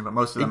creation, but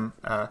most of them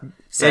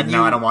said,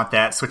 no, I don't want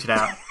that. Switch it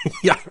out.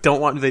 yeah, I don't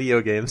want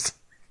video games.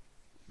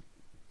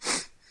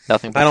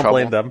 Nothing but I don't trouble.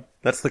 blame them.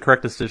 That's the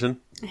correct decision.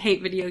 I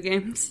hate video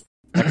games.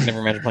 I can never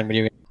imagine playing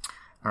video games.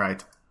 All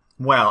right.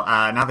 Well,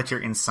 now that you're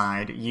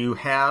inside, you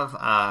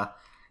have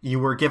you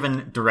were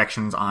given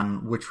directions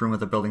on which room of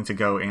the building to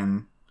go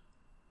in.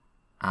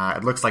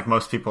 It looks like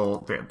most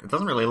people. It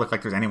doesn't really look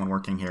like there's anyone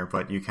working here,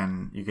 but you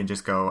can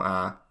just go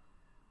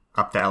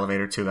up the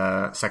elevator to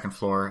the second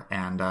floor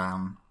and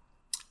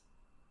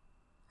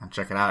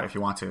check it out if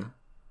you want to.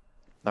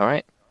 All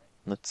right.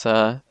 Let's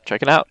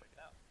check it out.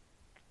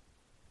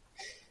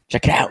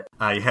 Check it out.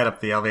 You head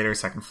up the elevator,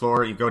 second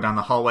floor. You go down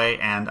the hallway,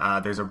 and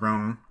there's a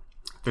room.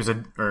 There's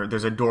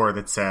a door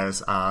that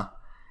says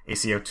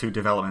ACO2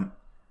 development,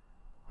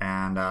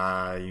 and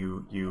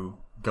you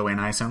go in,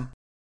 I assume.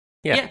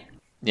 Yeah.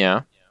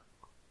 Yeah.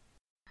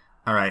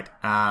 All right.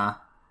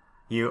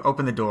 You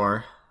open the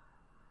door.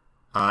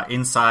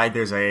 Inside,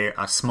 there's a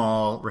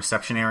small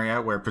reception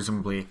area where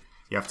presumably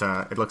you have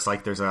to. It looks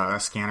like there's a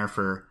scanner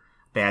for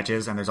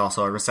badges, and there's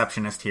also a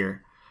receptionist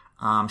here.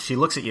 She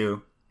looks at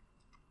you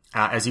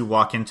as you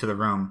walk into the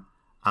room.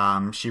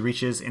 She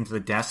reaches into the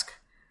desk.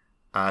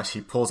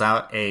 She pulls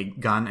out a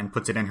gun and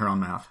puts it in her own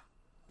mouth.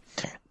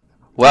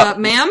 Well,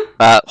 Ma'am?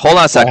 hold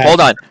on a sec.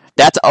 Hold on.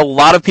 That's a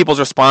lot of people's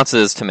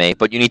responses to me,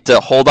 but you need to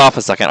hold off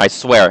a second. I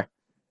swear.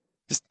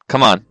 Just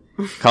come on.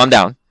 Calm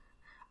down.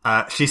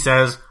 She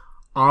says,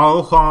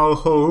 "Oh, ho,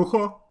 ho,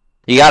 ho."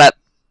 You got it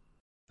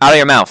out of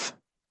your mouth.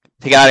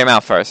 Take it out of your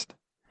mouth first.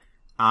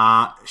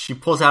 She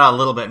pulls out a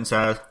little bit and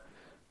says,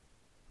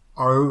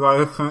 "Are you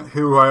guys sent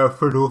here by a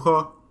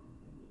Faduha?"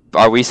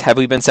 Have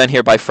we been sent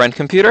here by friend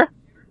computer?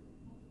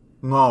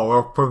 No,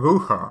 a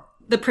producer.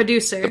 The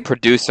producer. The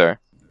producer.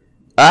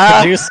 Ah!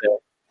 Producer.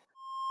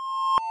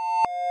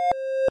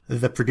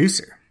 The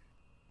producer.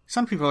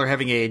 Some people are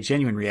having a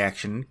genuine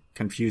reaction,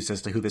 confused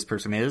as to who this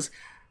person is.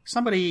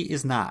 Somebody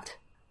is not.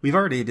 We've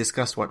already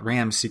discussed what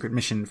Ram's secret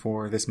mission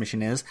for this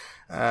mission is.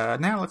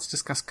 Now let's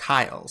discuss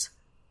Kyle's.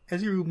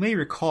 As you may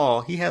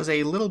recall, he has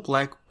a little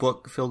black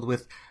book filled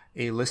with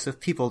a list of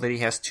people that he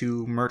has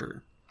to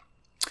murder.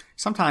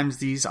 Sometimes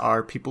these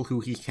are people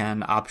who he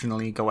can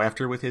optionally go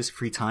after with his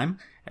free time,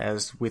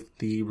 as with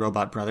the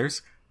Robot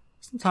Brothers.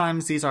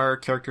 Sometimes these are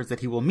characters that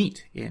he will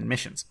meet in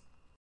missions.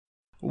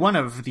 One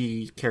of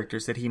the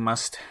characters that he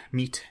must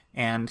meet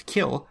and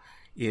kill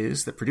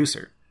is the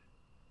producer.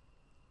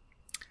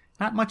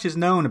 Not much is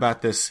known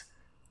about this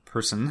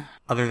person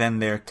other than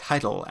their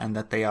title and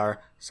that they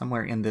are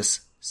somewhere in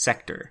this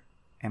sector,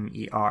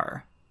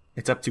 MER.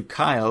 It's up to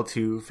Kyle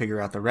to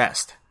figure out the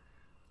rest.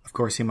 Of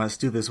course, he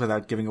must do this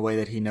without giving away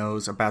that he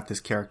knows about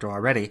this character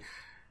already.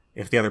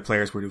 If the other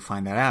players were to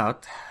find that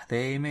out,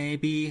 they may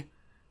be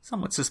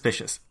somewhat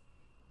suspicious.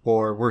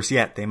 Or worse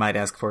yet, they might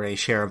ask for a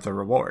share of the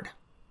reward.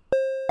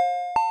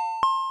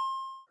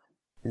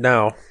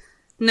 No.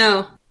 She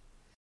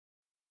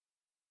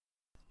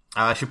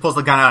pulls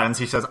the gun out and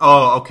she says,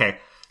 "Oh, okay.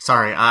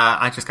 Sorry,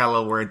 I just got a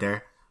little worried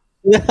there."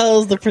 Who the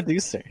hell is the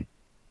producer?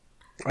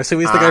 I assume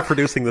he's the guy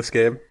producing this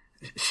game.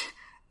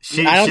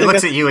 She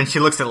looks at you and she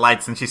looks at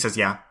Lights and she says,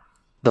 "Yeah."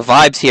 The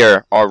vibes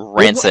here are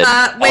rancid.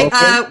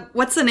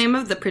 What's the name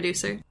of the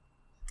producer?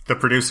 The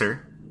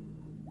producer.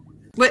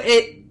 What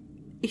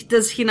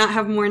does he not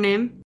have more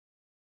name?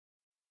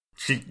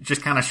 She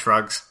just kind of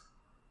shrugs.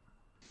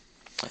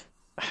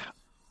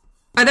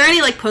 Are there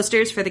any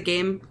posters for the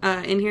game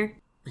in here?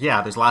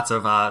 Yeah, there's lots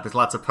of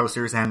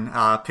posters and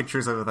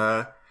pictures of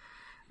the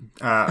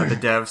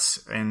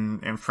devs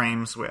in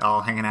frames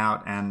all hanging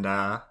out and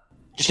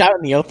just out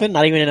in the open,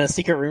 not even in a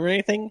secret room or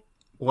anything.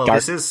 Well,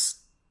 Dark.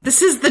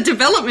 This is the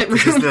development room.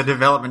 This is the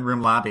development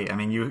room lobby. I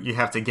mean, you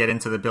have to get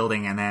into the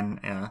building and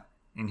then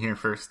in here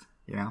first.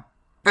 You know.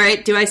 All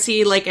right. Do I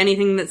see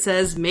anything that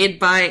says "Made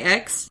by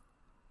X"?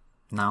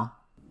 No.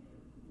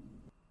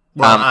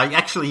 Well,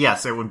 actually,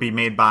 yes. It would be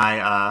made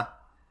by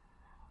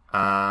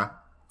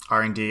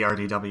R&D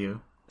RDW.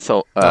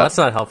 So that's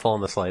not helpful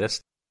in the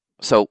slightest.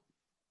 So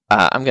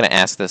I'm going to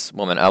ask this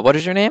woman. What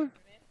is your name?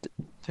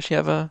 Does she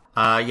have a?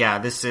 Yeah.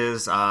 This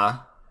is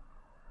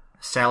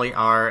Sally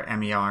R.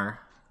 MER.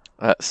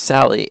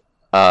 Sally.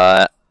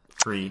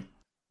 3.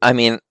 I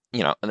mean,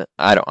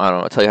 I don't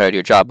want to tell you how to do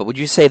your job, but would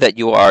you say that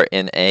you are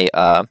in a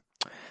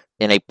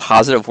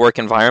positive work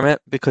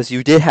environment? Because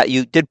you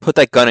did put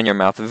that gun in your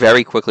mouth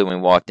very quickly when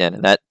we walked in,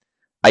 and that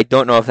I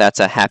don't know if that's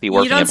a happy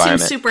working environment. You don't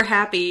seem super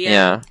happy.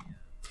 Yeah.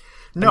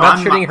 No, I'm not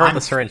shooting her with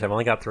the syringe. I've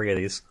only got 3 of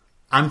these.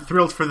 I'm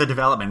thrilled for the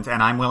development,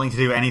 and I'm willing to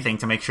do anything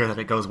to make sure that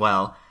it goes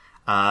well.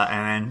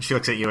 And then she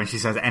looks at you and she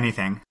says,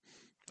 "Anything."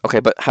 Okay,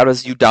 but how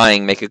does you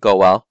dying make it go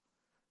well?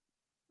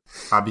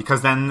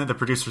 Because then the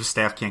producer's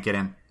staff can't get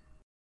in.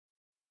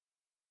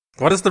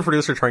 What is the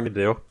producer trying to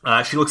do?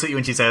 She looks at you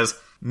and she says,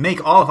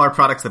 "Make all of our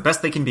products the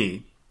best they can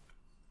be."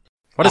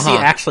 What is he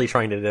actually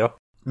trying to do?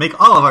 Make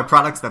all of our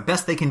products the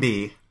best they can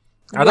be.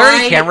 Are there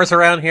any cameras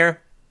around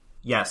here?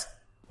 Yes.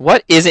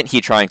 What isn't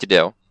he trying to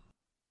do?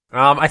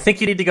 I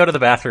think you need to go to the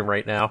bathroom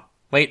right now.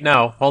 Wait,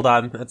 no, hold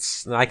on.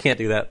 I can't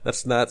do that.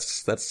 That's not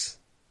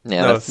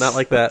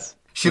like that.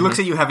 She looks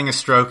at you having a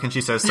stroke and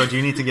she says, "So do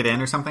you need to get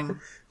in or something?"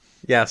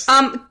 Yes.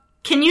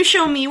 Can you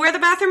show me where the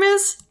bathroom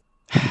is?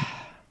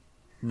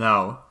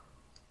 No.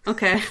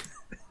 Okay.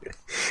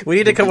 We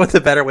need to come up with a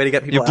better way to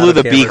get people You blew out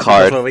of the B cameras,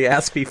 card. When we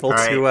ask people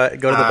to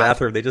go to the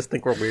bathroom, they just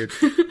think we're weird.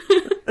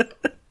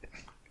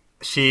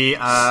 She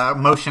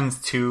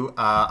motions to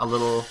a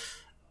little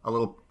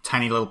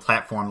tiny little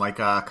platform, like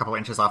a couple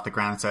inches off the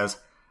ground, and says,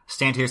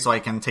 "Stand here so I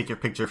can take your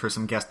picture for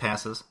some guest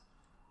passes."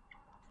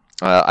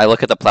 I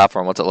look at the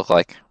platform. What's it look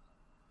like?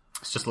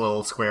 It's just a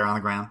little square on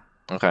the ground.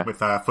 Okay. With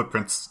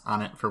footprints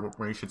on it for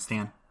where you should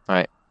stand. All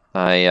right.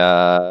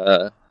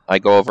 I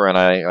go over and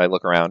I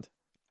look around.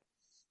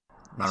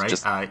 All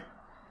right.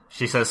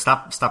 She says,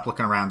 "Stop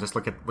looking around. Just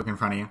look in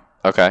front of you."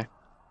 Okay.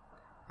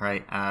 All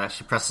right.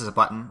 She presses a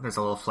button. There's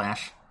a little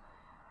flash.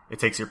 It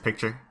takes your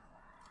picture.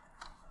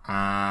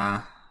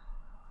 And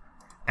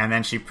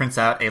then she prints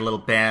out a little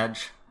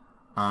badge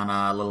on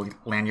a little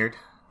lanyard.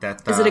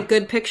 Is it a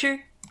good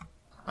picture?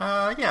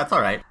 Yeah, it's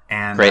all right.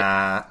 And Great.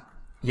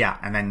 Yeah,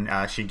 and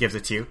then she gives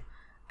it to you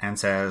and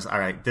says, "All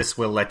right, this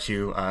will let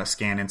you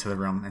scan into the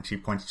room." And she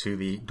points to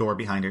the door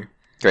behind her.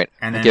 Great.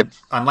 And then,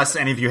 unless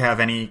any of you have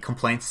any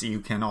complaints, you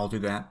can all do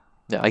that.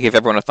 Yeah, I give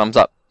everyone a thumbs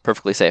up.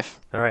 Perfectly safe.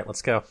 All right,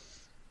 let's go.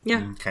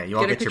 Yeah. Okay, you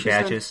all get your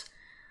badges,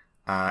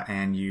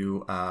 and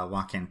you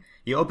walk in.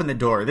 You open the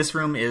door. This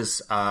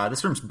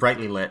room's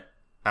brightly lit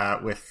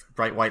with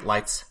bright white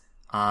lights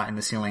in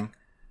the ceiling,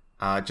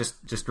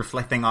 just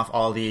reflecting off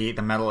all the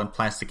metal and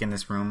plastic in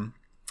this room.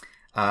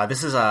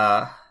 This is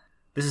a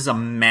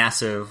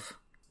massive,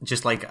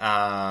 just like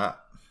how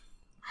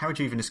how would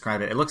you even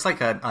describe it? It looks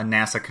like a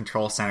NASA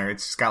control center.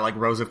 It's just got like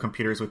rows of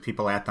computers with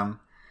people at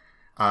them.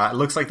 It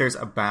looks like there's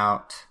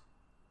about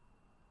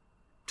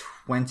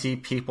 20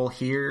 people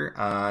here.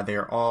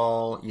 They're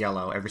all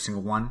yellow, every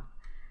single one.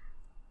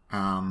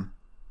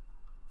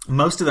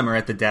 Most of them are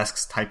at the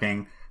desks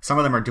typing. Some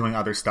of them are doing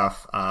other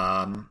stuff,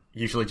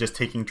 usually just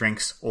taking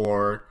drinks,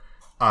 or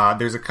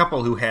there's a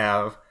couple who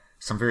have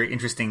some very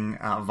interesting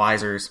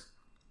visors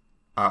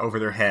over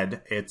their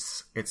head.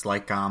 It's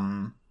like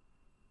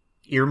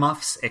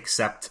earmuffs,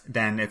 except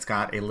then it's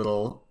got a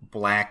little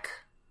black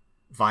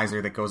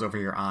visor that goes over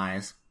your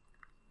eyes.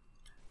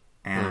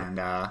 And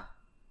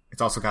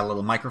it's also got a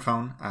little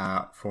microphone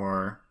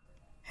for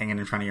hanging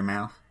in front of your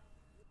mouth.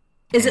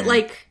 Is it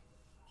like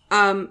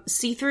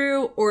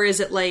see-through, or is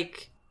it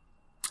like...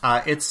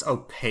 It's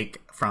opaque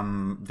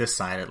from this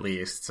side at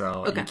least,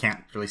 so you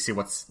can't really see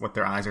what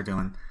their eyes are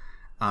doing.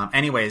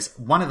 Anyways,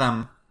 one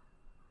of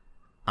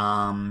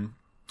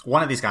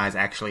these guys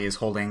actually is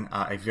holding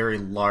a very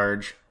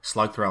large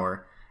slug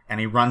thrower, and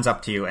he runs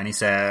up to you and he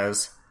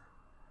says,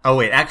 oh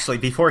wait, actually,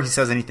 before he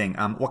says anything,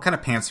 what kind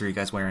of pants are you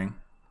guys wearing?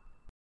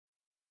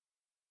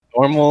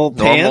 Normal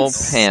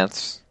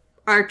pants.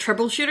 Our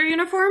troubleshooter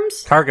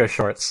uniforms? Cargo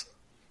shorts.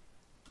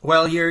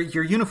 Well, your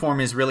uniform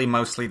is really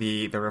mostly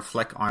the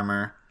reflect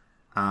armor,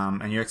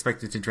 and you're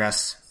expected to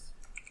dress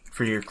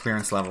for your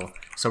clearance level.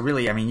 So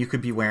really, I mean, you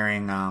could be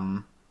wearing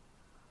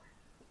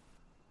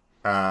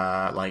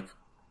like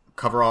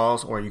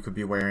coveralls, or you could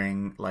be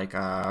wearing like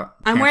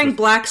I'm wearing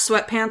black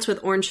sweatpants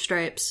with orange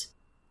stripes.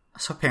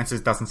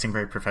 Sweatpants doesn't seem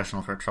very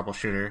professional for a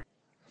troubleshooter.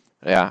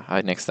 Yeah,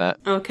 I'd nix that.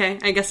 Okay,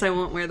 I guess I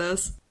won't wear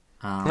those.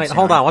 Wait,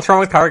 hold on. What's wrong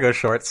with cargo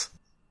shorts?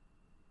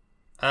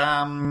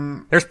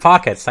 There's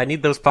pockets. I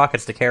need those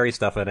pockets to carry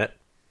stuff in it.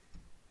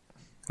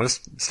 I'll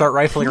just start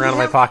rifling around in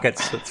my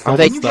pockets. Are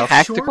they stuff.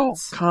 tactical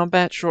Shorts?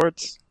 combat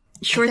shorts?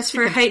 Shorts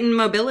for heightened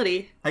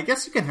mobility. I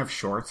guess you can have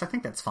shorts. I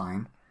think that's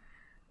fine.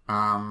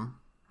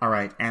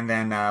 Alright, and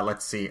then,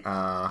 let's see, you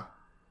got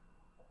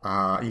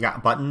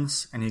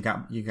buttons, and you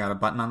got a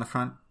button on the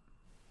front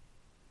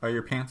of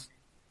your pants?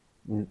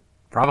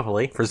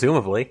 Probably.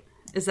 Presumably.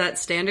 Is that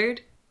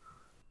standard?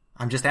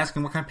 I'm just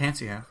asking what kind of pants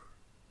you have.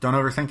 Don't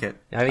overthink it.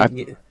 I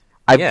mean,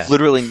 I've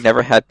literally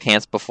never had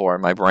pants before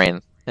in my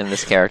brain in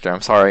this character.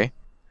 I'm sorry.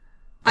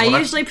 I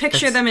usually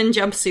picture them in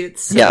jumpsuits.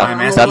 So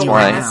Yeah, that's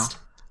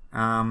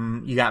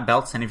why. You got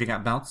belts? Any of you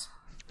got belts?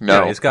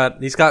 No. he's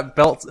got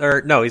belts,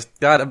 or no, he's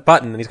got a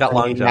button and he's got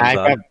long johns I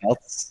on. got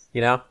belts.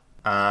 You know?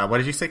 What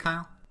did you say,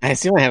 Kyle? I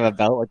assume I have a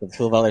belt, like a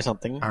tool belt or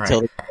something. All right.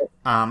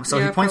 So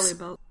Yeah, he points... probably a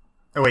belt.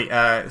 Oh, wait,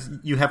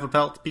 you have a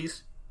belt,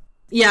 Beast?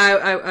 Yeah,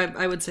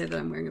 I would say that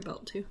I'm wearing a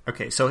belt, too.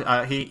 Okay,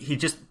 so he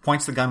just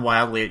points the gun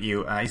wildly at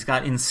you. He's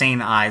got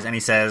insane eyes, and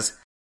he says,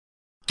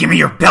 "Give me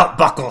your belt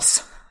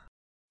buckles!"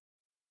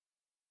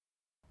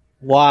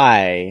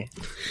 Why?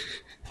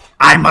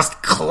 I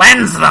must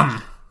cleanse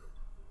them!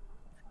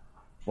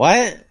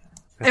 What?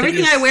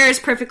 Everything I wear is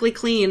perfectly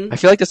clean. I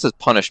feel like this is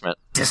punishment.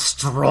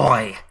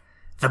 Destroy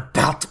the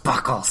belt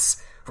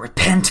buckles!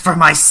 Repent for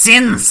my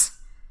sins!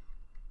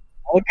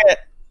 Okay.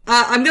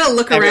 I'm gonna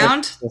look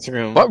around. This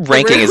room. What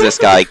ranking is this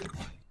guy?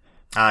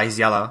 He's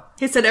yellow.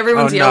 He said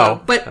everyone's Oh, no.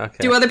 yellow. But Okay.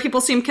 do other people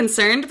seem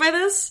concerned by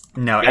this?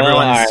 No, Yellow,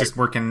 everyone's alright. just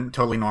working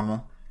totally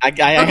normal. I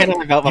had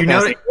my belt buckle. You know I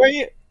was like, Who are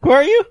you? Who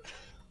are you?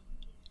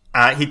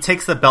 He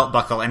takes the belt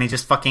buckle and he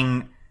just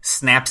fucking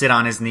snaps it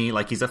on his knee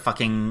like he's a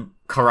fucking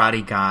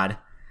karate god.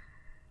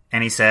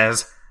 And he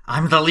says,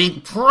 "I'm the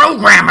lead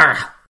programmer!"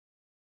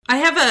 I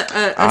have a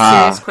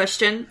serious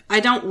question. I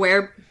don't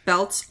wear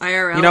belts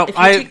IRL. You know, if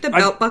you take the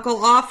belt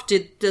buckle off,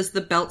 does the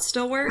belt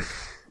still work?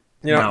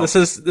 You know, No. this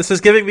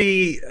is giving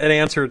me an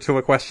answer to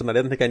a question that I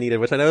didn't think I needed,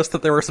 which I noticed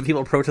that there were some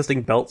people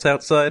protesting belts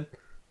outside.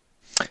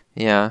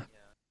 Yeah.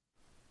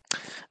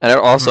 And I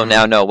also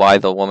now know why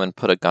the woman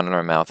put a gun in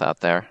her mouth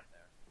out there.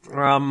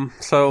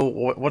 So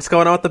what's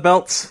going on with the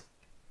belts?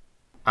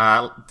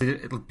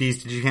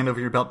 Bees, did you hand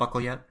over your belt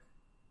buckle yet?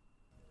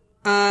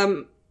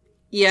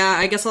 Yeah,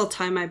 I guess I'll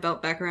tie my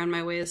belt back around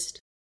my waist.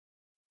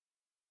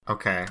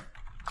 Okay.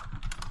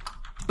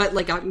 But,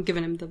 like, I'm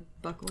giving him the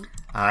buckle.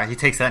 He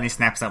takes that and he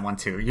snaps that one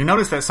too. You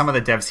notice that some of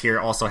the devs here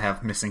also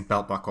have missing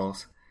belt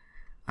buckles.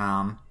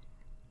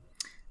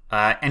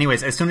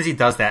 Anyways, as soon as he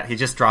does that, he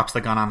just drops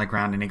the gun on the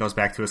ground and he goes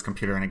back to his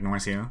computer and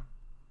ignores you.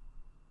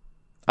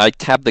 I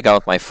tabbed the gun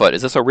with my foot.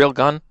 Is this a real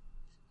gun?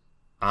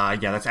 Yeah,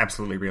 that's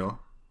absolutely real.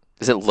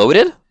 Is it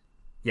loaded?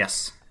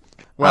 Yes.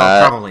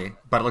 Well, probably,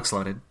 but it looks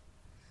loaded.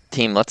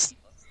 Team, let's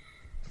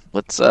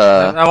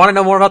I want to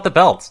know more about the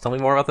belts. Tell me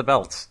more about the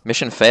belts.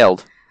 mission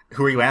failed.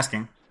 Who are you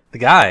asking? The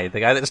guy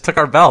that just took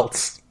our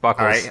belts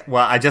buckles. All right.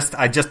 Well, I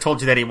just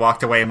told you that he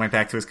walked away and went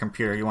back to his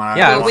computer. You want to?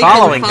 Yeah, Well, I'm we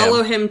following can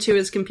follow him. him to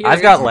his computer.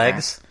 I've got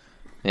legs.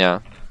 Yeah.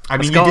 I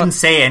mean, you didn't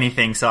say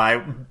anything, so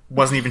I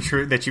wasn't even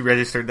sure that you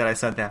registered that I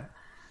said that.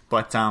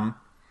 But What's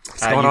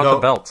going on with the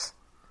belts?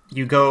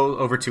 You go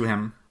over to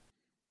him,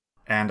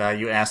 and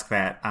you ask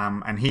that,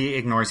 and he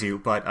ignores you.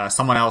 But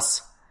someone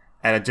else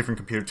at a different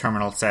computer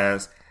terminal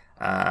says,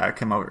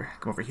 "Come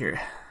over here."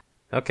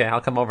 Okay,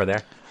 I'll come over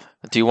there.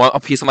 Do you want a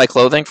piece of my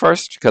clothing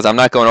first? Because I'm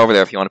not going over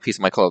there if you want a piece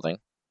of my clothing.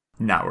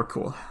 No, we're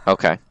cool.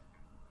 Okay.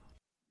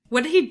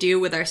 What did he do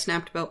with our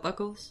snapped belt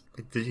buckles?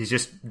 He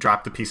just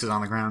dropped the pieces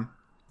on the ground.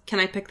 Can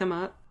I pick them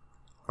up?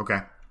 Okay.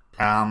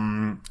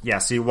 Yeah,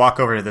 so you walk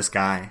over to this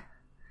guy,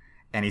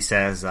 and he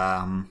says,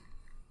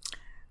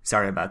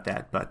 sorry about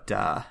that, but,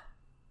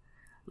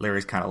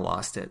 Larry's kind of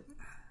lost it.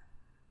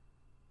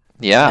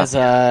 Yeah.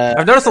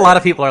 I've noticed a lot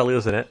of people are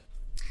losing it.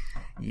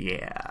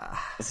 Yeah.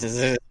 This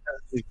is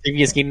the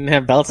previous game didn't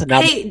have belts, and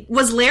now Hey,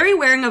 was Larry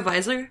wearing a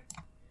visor?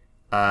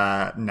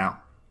 No.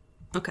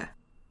 Okay.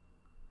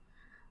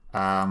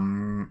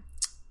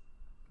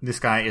 This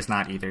guy is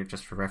not either,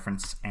 just for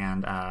reference,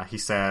 and, he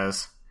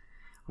says,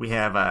 we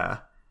have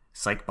a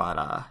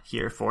Psychbot,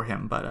 here for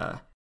him,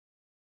 but,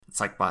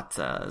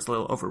 Psychbot, is a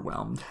little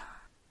overwhelmed.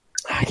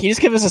 Can you just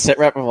give us a sit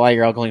rep of why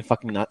you're all going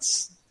fucking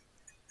nuts?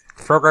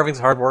 Programming's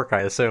hard work,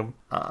 I assume.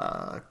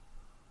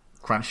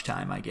 Crunch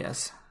time, I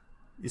guess.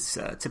 It's,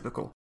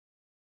 typical.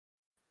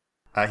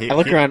 I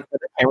look around. Are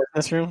there cameras in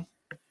this room?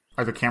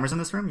 Are there cameras in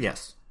this room?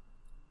 Yes.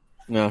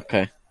 No,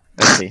 okay.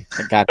 Let's see.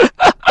 I got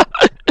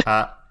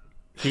it.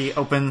 He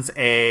opens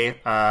a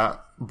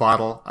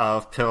bottle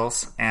of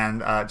pills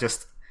and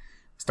just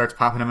starts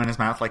popping them in his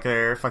mouth like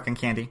they're fucking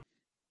candy.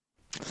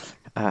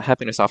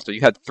 Happiness Officer,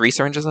 you had 3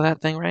 syringes of that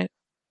thing, right?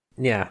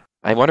 Yeah.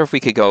 I wonder if we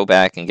could go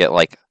back and get,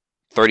 like,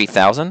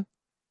 30,000?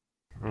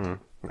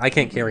 I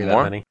can't carry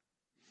More? that many.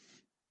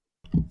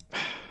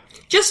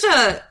 Just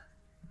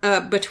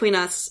between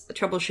us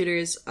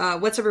troubleshooters,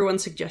 what's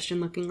everyone's suggestion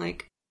looking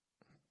like?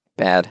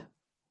 Bad.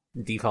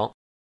 Default.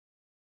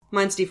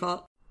 Mine's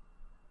default.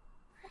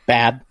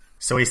 Bad.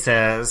 So he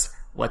says,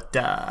 what's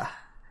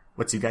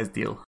you guys'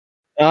 deal?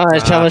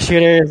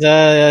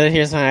 Troubleshooters,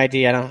 here's my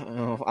ID. I don't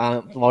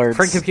know. Lords.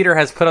 Friend Computer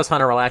has put us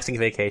on a relaxing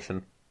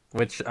vacation,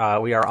 which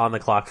we are on the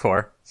clock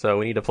for, so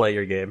we need to play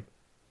your game.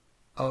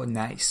 Oh,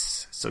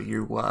 nice. So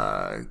you,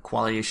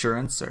 quality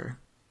assurance, or?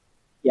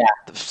 Yeah.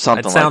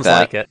 Something It sounds like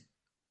like that. it.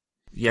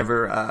 You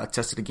ever,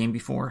 tested a game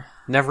before?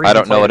 Never I even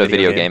don't know played what a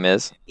video game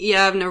is.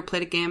 Yeah, I've never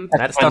played a game.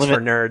 That stuff's for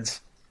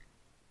nerds.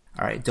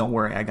 Alright, don't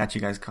worry, I got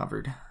you guys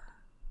covered.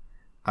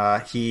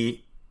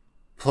 He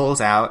pulls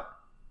out,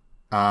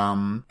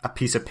 a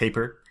piece of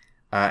paper,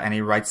 and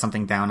he writes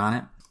something down on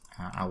it.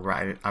 I'll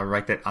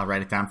write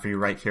it down for you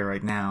right here,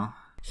 right now.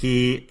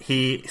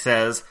 He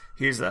says,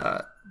 here's,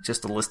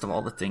 just a list of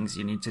all the things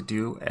you need to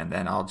do, and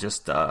then I'll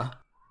just,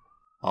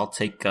 I'll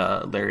take,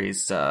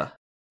 Larry's,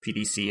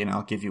 PDC, and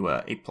I'll give you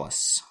a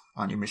 8+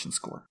 on your mission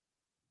score.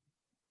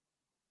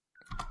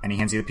 And he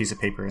hands you the piece of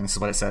paper, and this is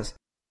what it says.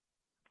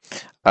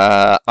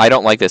 I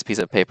don't like this piece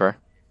of paper.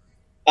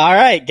 All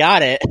right,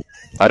 got it.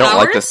 I don't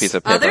like this Ours? piece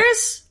of paper.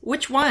 Others?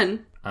 Which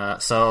one?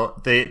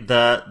 So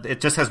it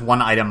just has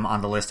one item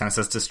on the list, and it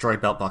says destroy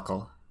belt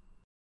buckle.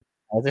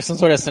 Is there some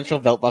sort of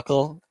central belt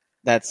buckle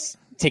that's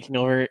taking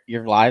over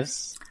your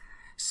lives?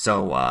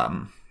 So,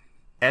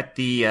 at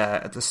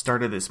the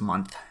start of this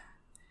month,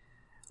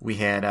 we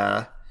had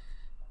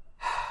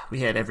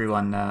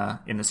everyone,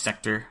 in the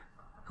sector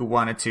who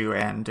wanted to,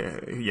 and,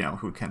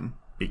 who can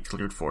be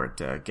cleared for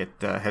it, get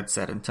the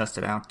headset and test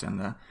it out,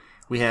 and,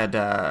 we had,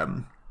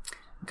 a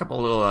couple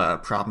of little,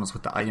 problems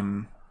with the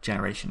item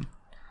generation.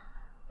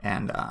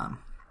 And,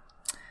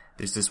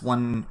 there's this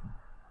one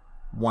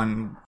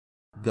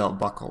belt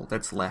buckle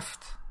that's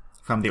left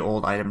from the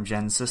old item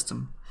gen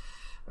system.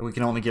 We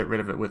can only get rid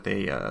of it with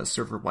a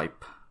server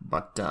wipe,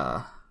 but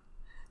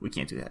we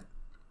can't do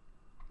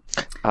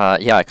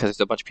that. Yeah, because there's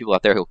a bunch of people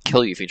out there who'll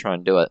kill you if you try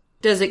and do it.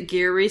 Does it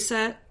gear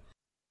reset?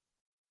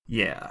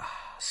 Yeah.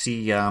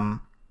 See,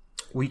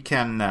 we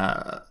can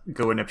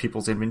go into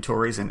people's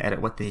inventories and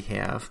edit what they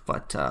have,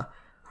 but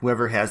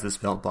whoever has this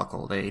belt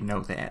buckle, they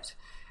know that.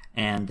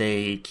 And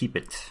they keep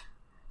it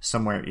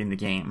somewhere in the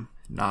game,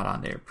 not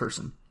on their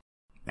person.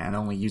 And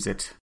only use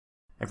it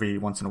every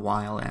once in a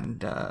while,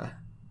 and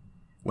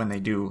when they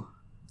do,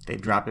 they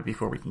drop it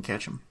before we can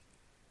catch them.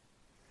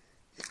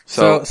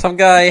 So some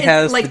guy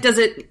has... Does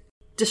it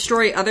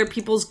destroy other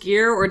people's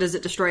gear, or does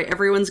it destroy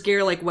everyone's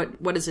gear? Like,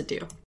 what does it do?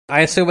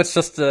 I assume it's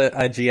just a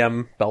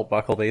GM belt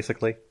buckle,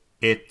 basically.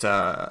 It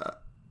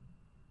has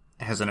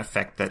an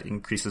effect that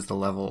increases the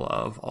level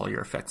of all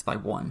your effects by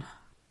 1.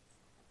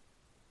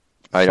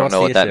 I don't what's know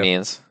the what that issue?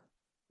 means.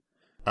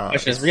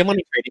 Question, is real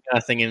money trading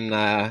a thing in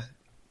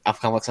Alpha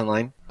Complex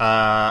Online?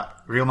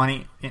 Real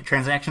money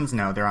transactions?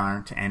 No, there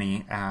aren't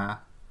any.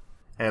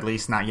 At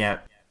least not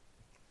yet.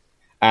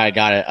 Alright,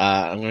 got it.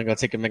 I'm gonna go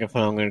take a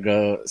megaphone. I'm gonna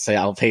go say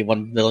I'll pay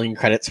 1 million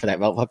credits for that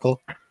belt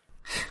buckle.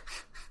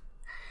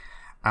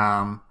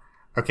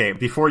 Okay,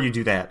 before you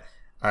do that,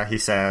 he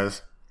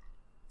says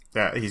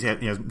that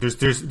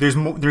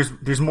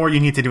there's more you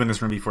need to do in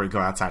this room before you go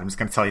outside. I'm just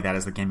gonna tell you that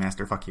as the game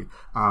master. Fuck you.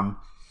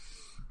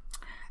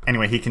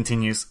 Anyway, he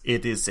continues.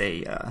 It is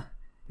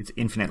it's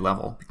infinite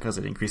level because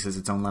it increases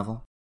its own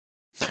level.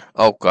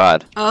 Oh,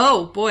 God.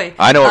 Oh, boy.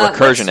 I know what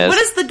recursion is. What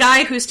is the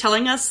guy who's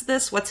telling us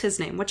this? What's his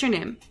name? What's your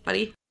name,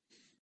 buddy?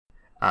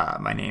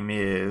 My name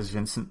is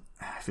Vincent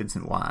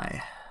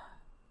Y.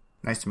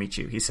 Nice to meet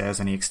you, he says,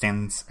 and he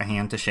extends a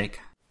hand to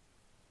shake.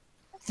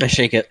 I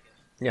shake it.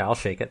 Yeah, I'll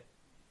shake it.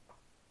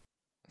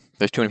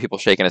 There's too many people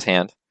shaking his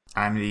hand.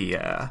 I'm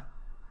the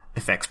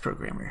effects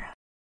programmer.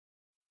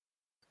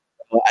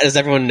 Does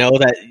everyone know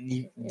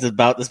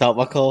about this belt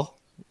buckle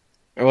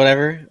or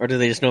whatever, or do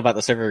they just know about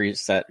the server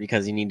reset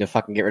because you need to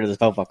fucking get rid of this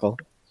belt buckle?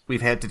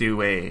 We've had to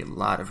do a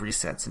lot of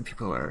resets, and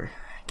people are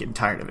getting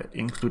tired of it,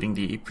 including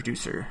the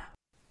producer.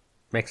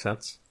 Makes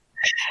sense.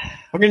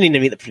 We're gonna need to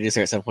meet the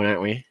producer at some point,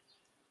 aren't we?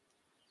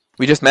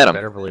 We just met him,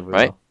 Better believe we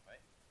right? will.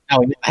 Oh,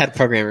 we had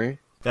programmer.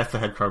 That's the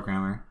head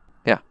programmer.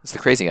 Yeah, it's the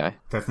crazy guy.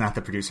 That's not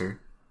the producer.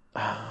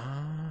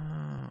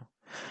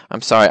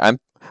 I'm sorry.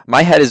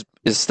 My head is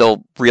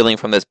still reeling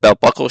from this belt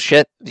buckle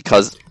shit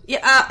because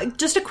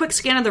just a quick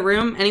scan of the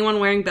room. Anyone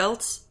wearing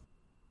belts?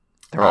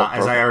 they're all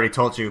As I already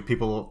told you,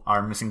 people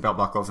are missing belt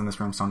buckles in this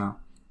room, so no.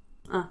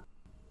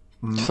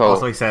 So-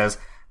 Also, he says,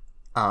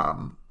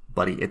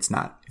 "Buddy, it's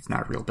not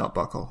a real belt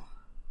buckle.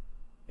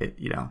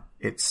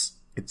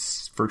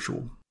 It's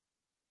virtual."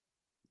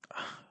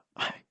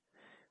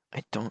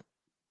 I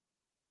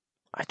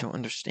don't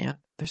understand.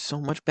 There's so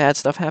much bad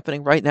stuff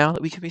happening right now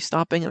that we could be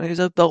stopping, and there's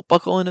a belt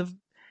buckle in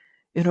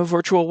a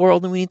virtual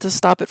world, and we need to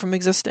stop it from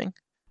existing.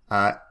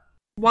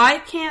 Why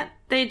can't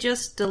they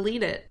just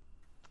delete it?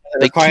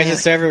 It requires a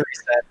server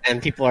reset,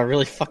 and people are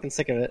really fucking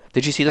sick of it.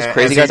 Did you see those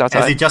crazy guys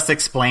outside? As he just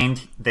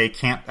explained, they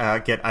can't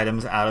get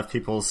items out of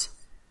people's.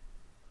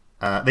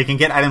 They can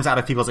get items out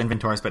of people's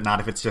inventories, but not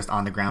if it's just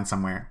on the ground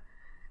somewhere.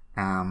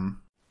 And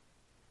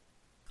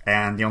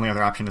the only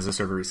other option is a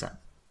server reset.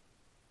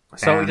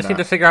 So we just need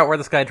to figure out where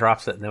this guy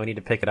drops it, and then we need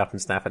to pick it up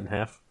and snap it in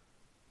half.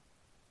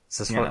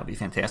 That'd be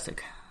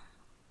fantastic.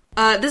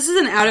 This is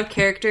an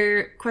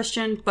out-of-character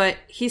question, but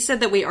he said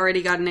that we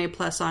already got an A+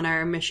 on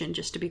our mission,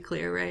 just to be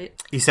clear, right?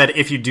 He said,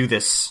 if you do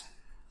this,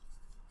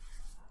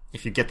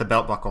 if you get the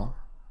belt buckle...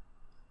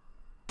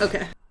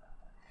 Okay.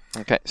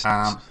 Okay.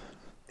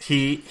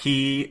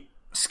 He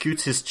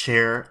scoots his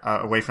chair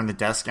away from the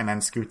desk and then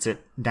scoots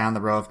it down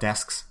the row of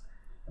desks.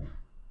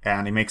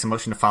 And he makes a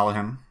motion to follow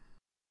him.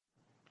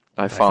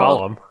 I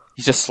follow him.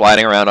 He's just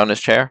sliding around on his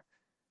chair.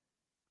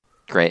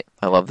 Great.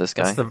 I love this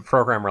guy. That's the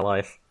programmer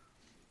life.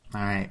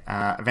 Alright.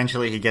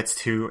 Eventually he gets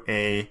to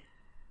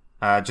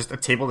just a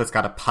table that's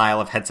got a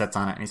pile of headsets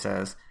on it, and he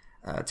says,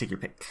 take your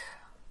pick.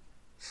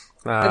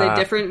 Are they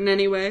different in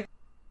any way?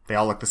 They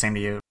all look the same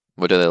to you.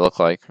 What do they look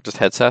like? Just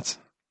headsets?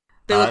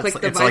 They look like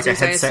the it's visors, like a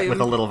headset I assume.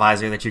 with a little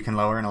visor that you can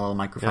lower and a little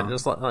microphone. Yeah,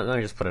 let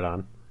me just put it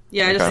on.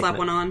 Yeah, I just Okay. slap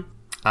one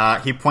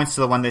on. He points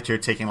to the one that you're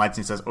taking lights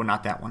and he says, oh,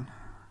 not that one.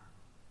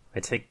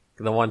 I take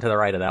the one to the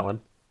right of that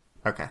one.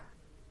 Okay.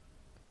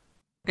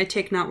 I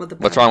take not with the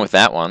back. What's wrong with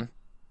that one?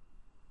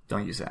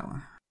 Don't use that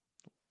one.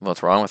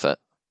 What's wrong with it?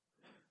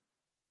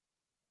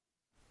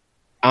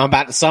 I'm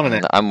about to summon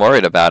it. I'm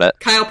worried about it.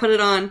 Kyle, put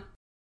it on.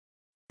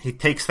 He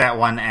takes that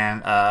one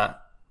and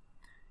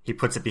he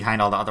puts it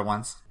behind all the other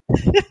ones.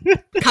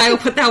 Kyle,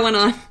 put that one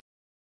on.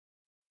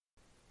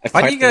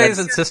 Why do you guys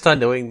insist on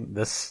doing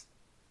this?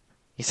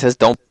 He says,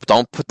 "Don't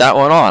put that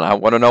one on. I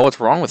want to know what's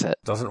wrong with it."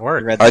 Doesn't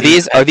work. Are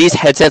these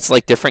headsets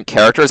like different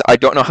characters? I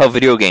don't know how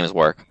video games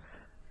work.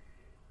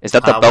 Is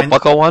that the belt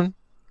buckle one?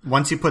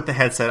 Once you put the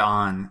headset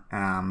on,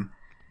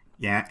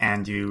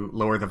 and you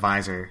lower the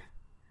visor,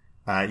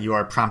 you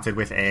are prompted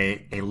with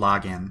a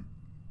login.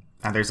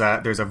 And there's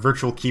a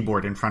virtual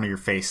keyboard in front of your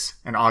face,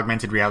 an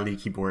augmented reality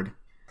keyboard.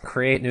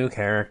 Create new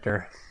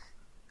character.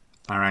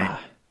 All right.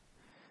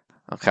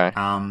 Okay.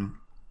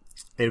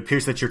 It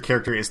appears that your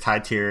character is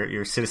tied to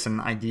your citizen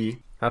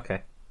ID.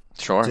 Okay.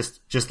 Sure.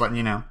 Just letting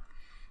you know.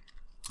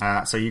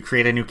 So you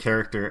create a new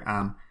character.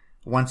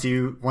 Once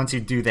you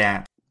do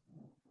that,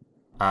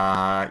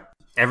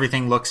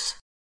 everything looks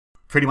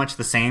pretty much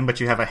the same, but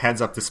you have a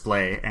heads-up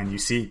display, and you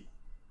see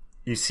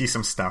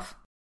some stuff.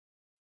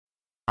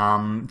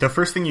 The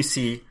first thing you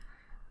see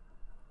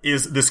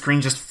is the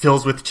screen just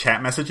fills with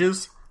chat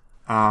messages.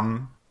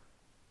 Turn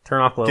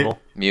off global.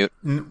 Mute.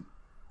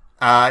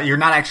 You're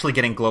not actually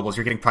getting globals.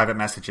 You're getting private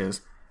messages.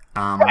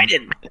 I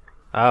didn't.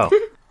 Oh.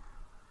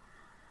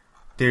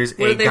 There's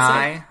What a did they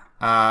guy.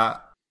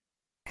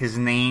 His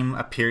name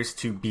appears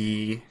to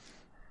be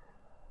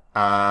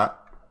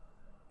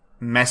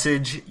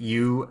Message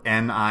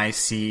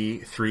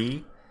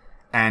UNIC3,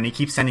 and he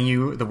keeps sending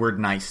you the word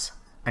nice,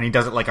 and he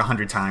does it like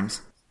 100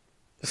 times.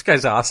 This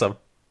guy's awesome.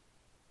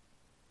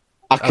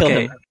 I'll kill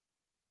him.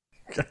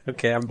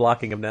 Okay, I'm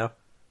blocking him now.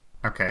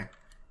 Okay,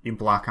 you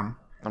block him.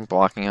 I'm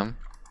blocking him.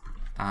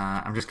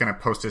 I'm just gonna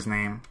post his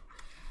name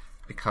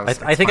because I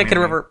think I funny can to me.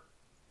 remember.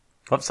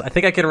 Whoops! I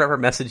think I can remember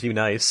message you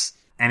nice.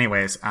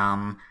 Anyways,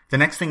 the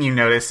next thing you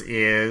notice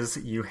is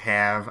you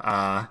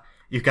have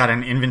you've got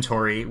an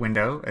inventory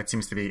window. It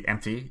seems to be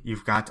empty.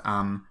 You've got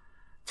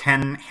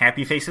 10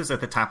 happy faces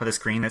at the top of the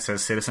screen that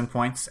says citizen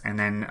points, and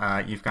then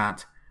you've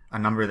got a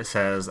number that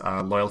says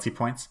loyalty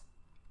points.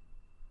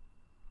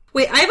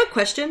 Wait, I have a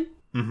question.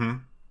 Mm-hmm.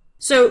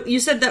 So you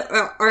said that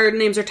our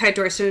names are tied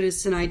to our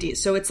citizen ID,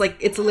 so it's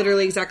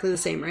literally exactly the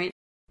same, right?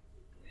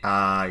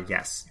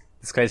 Yes.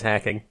 This guy's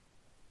hacking.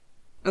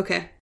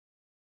 Okay.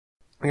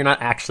 You're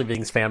not actually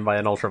being spammed by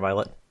an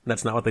ultraviolet.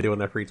 That's not what they do in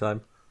their free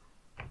time.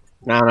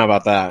 I don't know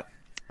about that.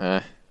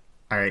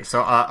 All right,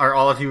 so are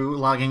all of you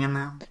logging in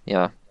now?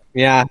 Yeah.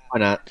 Yeah, why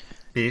not?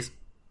 Bees?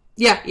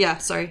 Yeah,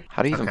 sorry.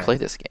 How do you even Okay. play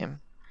this game?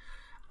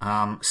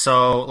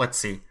 So let's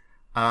see.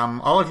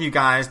 All of you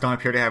guys don't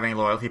appear to have any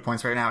loyalty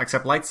points right now,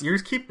 except Lights.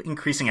 Yours keep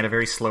increasing at a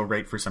very slow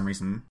rate for some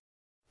reason.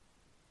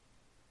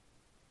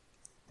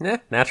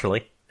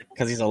 Naturally.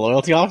 Because he's a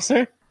loyalty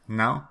officer?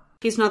 No?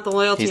 He's not the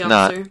loyalty He's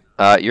officer.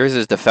 not. Yours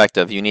is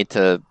defective. You need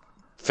to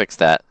fix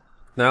that.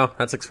 No,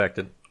 that's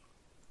expected.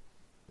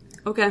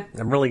 Okay.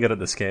 I'm really good at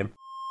this game.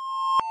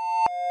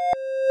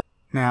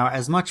 Now,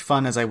 as much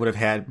fun as I would have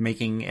had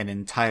making an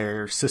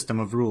entire system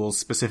of rules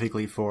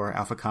specifically for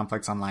Alpha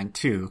Complex Online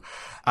 2,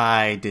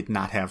 I did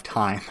not have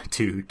time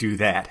to do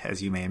that,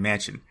 as you may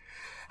imagine.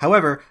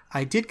 However,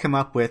 I did come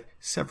up with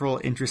several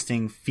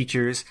interesting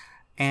features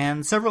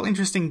and several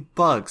interesting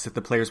bugs that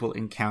the players will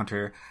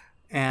encounter,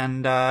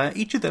 and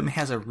each of them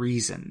has a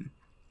reason.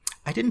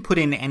 I didn't put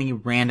in any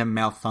random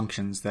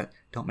malfunctions that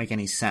don't make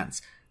any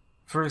sense.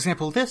 For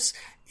example, this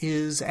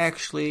is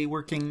actually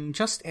working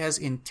just as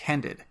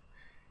intended.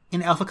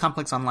 In Alpha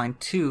Complex Online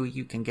 2,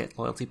 you can get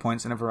loyalty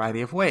points in a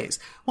variety of ways.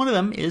 One of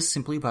them is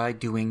simply by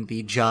doing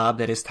the job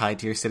that is tied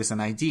to your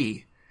citizen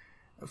ID.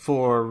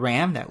 For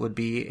RAM, that would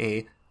be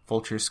a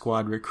Vulture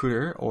Squad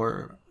recruiter,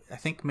 or I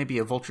think maybe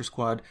a Vulture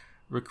Squad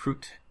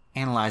recruit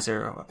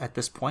analyzer at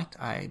this point.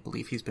 I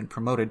believe he's been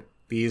promoted.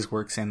 Bees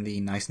works in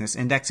the niceness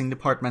indexing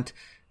department.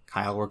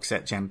 Kyle works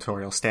at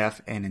janitorial staff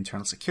and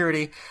internal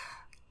security.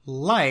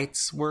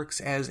 Lights works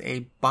as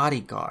a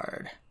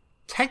bodyguard.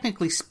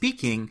 Technically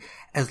speaking,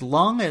 as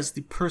long as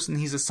the person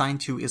he's assigned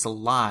to is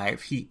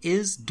alive, he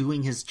is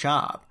doing his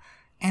job.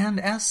 And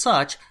as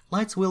such,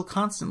 Lights will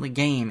constantly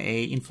gain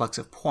a influx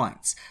of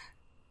points,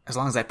 as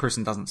long as that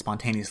person doesn't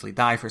spontaneously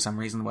die for some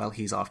reason while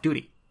he's off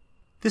duty.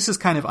 This is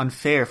kind of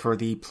unfair for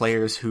the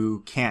players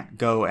who can't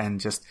go and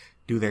just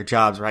do their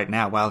jobs right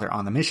now while they're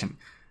on the mission.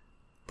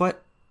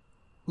 But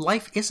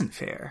life isn't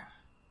fair,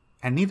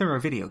 and neither are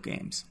video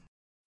games.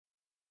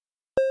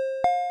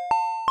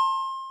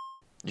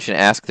 You should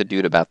ask the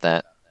dude about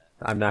that.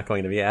 I'm not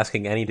going to be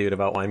asking any dude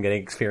about why I'm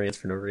getting experience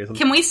for no reason.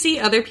 Can we see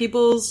other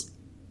people's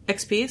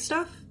XP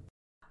stuff?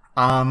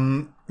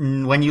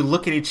 When you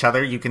look at each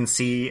other, you can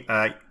see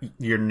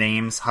your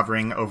names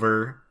hovering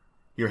over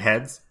your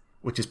heads,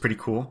 which is pretty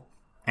cool.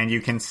 And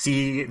you can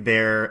see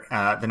their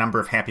the number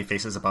of happy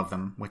faces above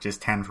them, which is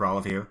 10 for all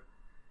of you.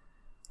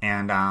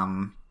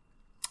 And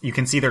you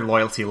can see their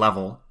loyalty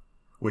level,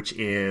 which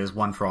is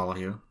 1 for all of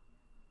you.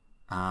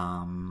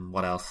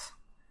 What else?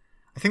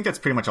 I think that's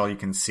pretty much all you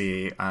can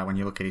see when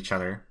you look at each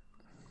other.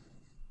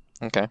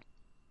 Okay.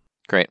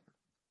 Great.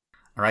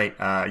 All right.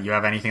 You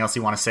have anything else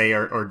you want to say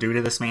or do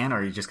to this man, or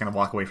are you just going to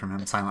walk away from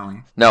him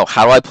silently? No,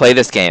 how do I play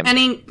this game?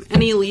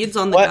 Any leads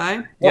on the What?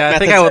 guy? Yeah, I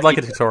think methods I would have like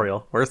a you-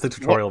 tutorial. Where's the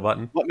tutorial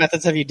button? What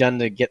methods have you done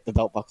to get the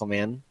belt buckle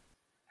man?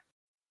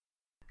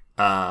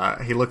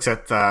 He looks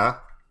at the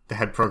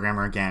head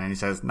programmer again, and he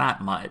says,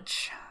 "Not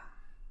much.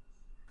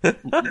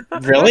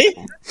 Really?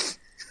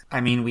 I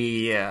mean,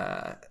 we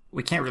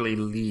can't really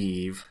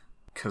leave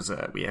because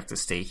we have to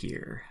stay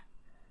here.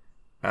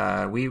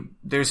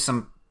 There's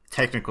some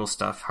technical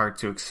stuff hard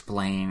to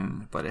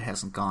explain, but it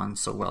hasn't gone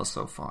so well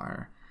so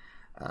far.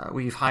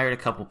 We've hired a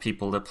couple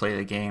people to play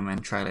the game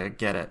and try to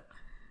get it,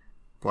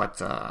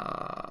 but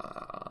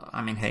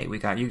I mean, hey, we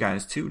got you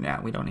guys too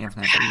now. We don't even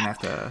have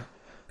to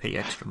pay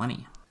extra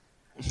money."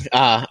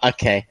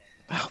 Okay.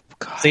 Oh,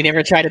 God. So you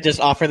never tried to just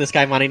offer this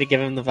guy money to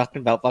give him the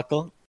fucking belt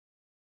buckle?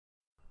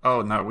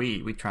 Oh no,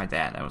 we tried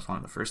that. That was one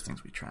of the first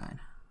things we tried.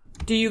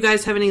 Do you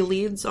guys have any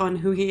leads on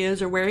who he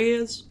is or where he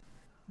is?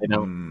 They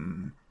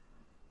don't.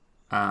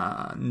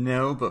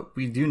 No, but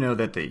we do know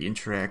that they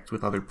interact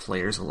with other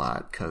players a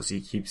lot because he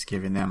keeps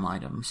giving them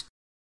items.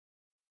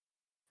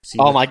 See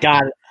Oh that- my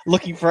god.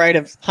 Looking for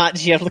items. Hot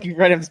GF looking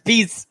for items.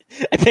 Bees!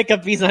 I pick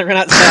up bees and I run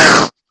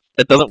outside.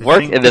 It doesn't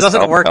work in It this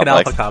doesn't work in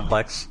complex. Alpha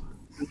Complex.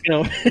 You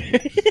know.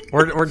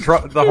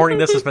 The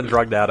horniness has been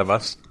drugged out of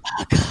us.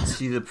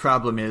 See, the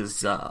problem is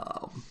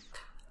the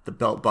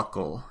belt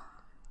buckle.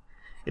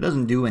 It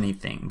doesn't do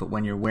anything, but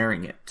when you're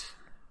wearing it,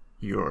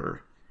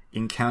 your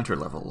encounter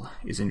level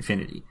is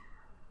infinity.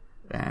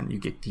 And you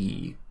get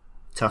the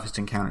toughest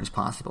encounters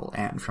possible,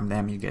 and from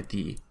them you get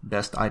the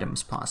best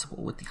items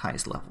possible with the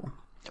highest level.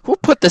 Who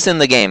put this in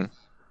the game?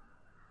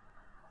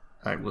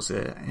 It was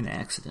an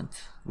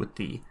accident with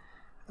the...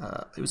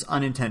 it was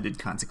unintended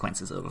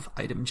consequences of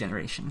item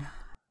generation.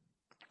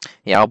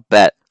 Yeah, I'll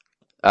bet.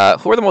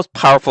 Who are the most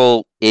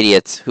powerful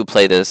idiots who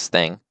play this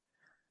thing?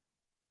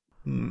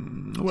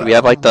 Do we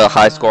have like the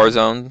high score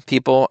zone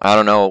people? I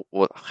don't know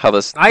how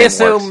this. I thing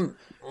assume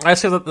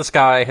works. that this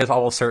guy has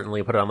almost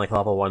certainly put it on like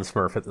level 1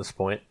 Smurf at this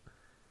point.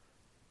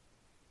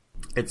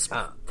 It's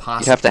You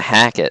possible. have to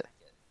hack it.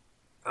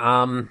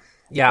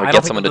 Yeah, Or I get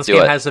don't think someone that to this do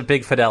game it. has a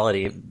big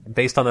fidelity,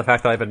 based on the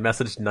fact that I've been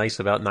messaged nice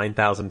about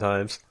 9,000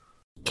 times.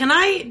 Can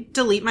I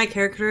delete my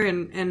character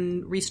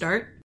and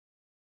restart?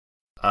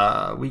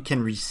 We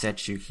can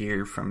reset you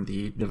here from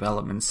the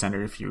development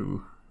center if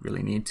you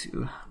really need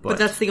to. But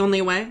that's the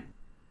only way?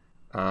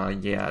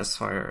 Yeah,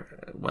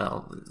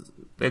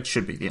 it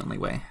should be the only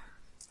way.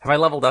 Have I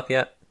leveled up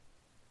yet?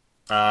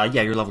 Yeah,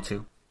 you're level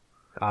 2.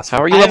 Awesome.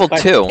 How are you level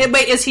 2?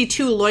 Wait, is he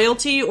 2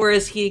 loyalty, or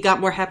is he got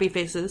more happy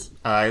faces?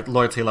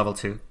 Loyalty level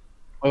 2.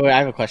 Wait, I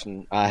have a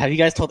question. Have you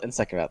guys told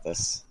Insect about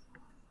this?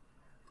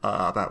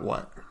 About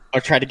what?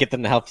 Or tried to get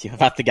them to help you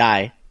about the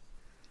guy?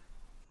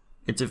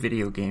 It's a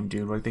video game,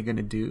 dude. What are they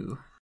gonna do?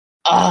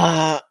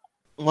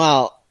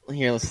 Well,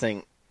 here, let's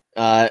think.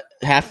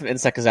 Half of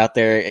Insect is out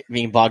there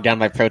being bogged down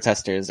by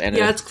protesters, and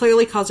Yeah, it's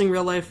clearly causing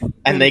real life.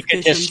 and they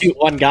could just shoot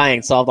one guy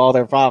and solve all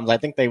their problems. I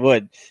think they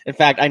would. In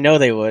fact, I know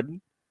they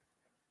would.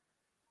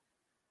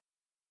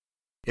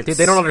 Dude,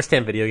 they don't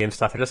understand video game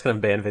stuff. They're just going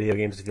to ban video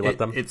games if you let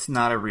them. It's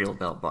not a real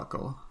belt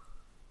buckle.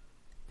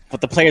 But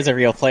the player's a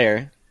real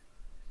player.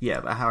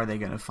 Yeah, but how are they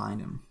gonna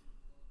find him?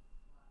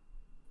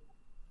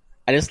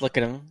 I just look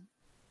at him.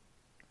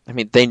 I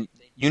mean,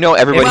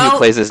 everybody who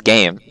plays this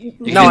game.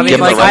 No, I mean,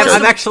 like,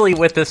 I'm actually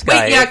with this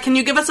guy. Wait, yeah, can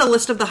you give us a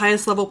list of the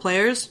highest level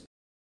players?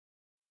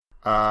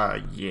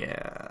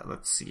 Yeah,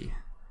 let's see.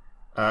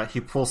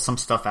 He pulls some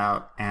stuff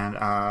out, and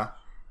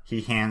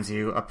he hands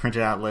you a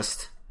printed out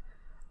list,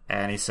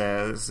 and he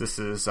says, this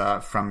is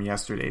from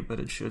yesterday, but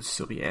it should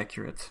still be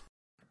accurate.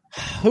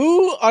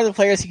 Who are the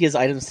players he gives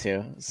items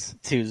to?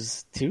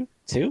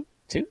 Two?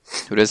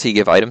 Who does he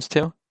give items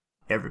to?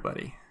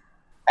 Everybody.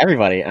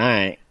 Everybody,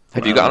 alright.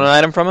 Have you gotten an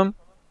item from him?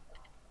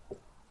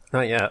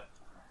 Not yet.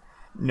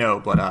 No,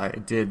 but I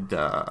did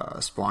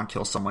spawn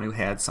kill someone who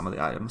had some of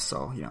the items,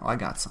 so, I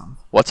got some.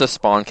 What's a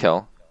spawn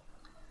kill?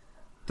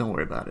 Don't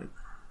worry about it.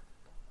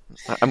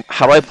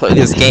 How do I play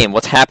this game?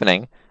 What's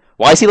happening?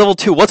 Why is he level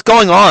 2? What's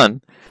going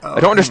on?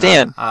 I don't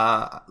understand.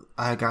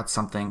 I got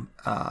something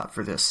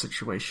for this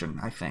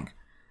situation, I think.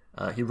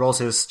 He rolls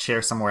his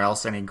chair somewhere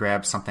else, and he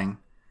grabs something.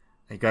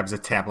 He grabs a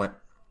tablet,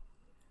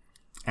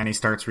 and he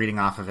starts reading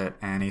off of it,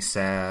 and he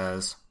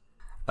says,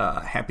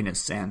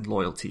 happiness and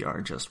loyalty are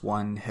just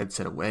one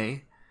headset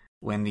away.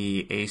 When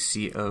the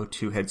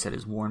ACO2 headset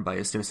is worn by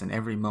a citizen,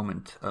 every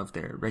moment of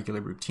their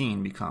regular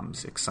routine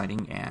becomes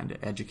exciting and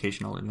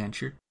educational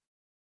adventure.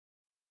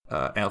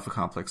 Alpha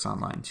Complex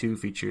Online 2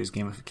 features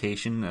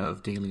gamification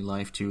of daily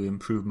life to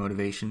improve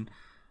motivation,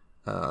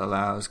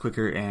 allows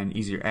quicker and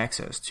easier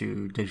access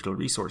to digital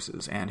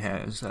resources, and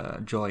has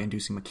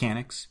joy-inducing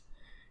mechanics,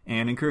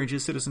 and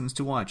encourages citizens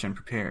to watch and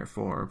prepare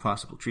for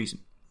possible treason.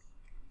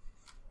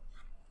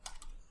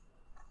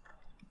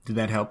 Did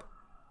that help?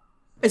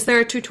 Is there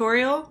a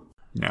tutorial?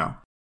 No.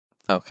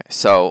 Okay,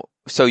 so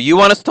you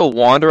want us to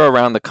wander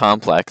around the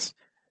complex,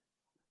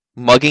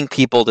 mugging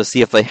people to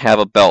see if they have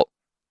a belt.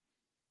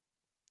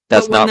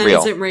 That's not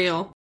real. That isn't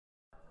real.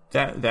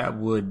 That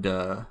would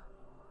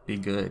be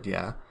good,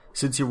 yeah.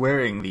 Since you're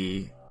wearing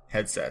the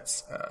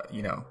headsets,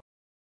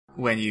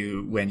 when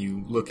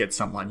you look at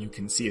someone, you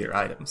can see their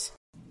items.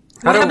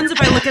 What happens if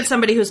I look at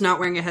somebody who's not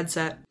wearing a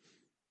headset?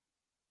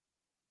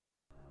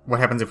 What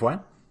happens if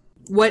what?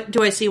 What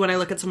do I see when I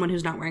look at someone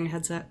who's not wearing a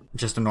headset?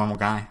 Just a normal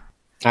guy.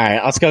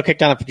 Alright, let's go kick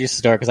down the producer's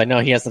door, because I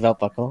know he has the belt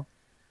buckle.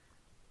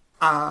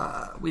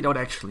 We don't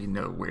actually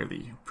know where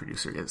the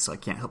producer is, so I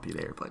can't help you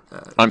there, but...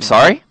 I'm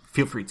sorry?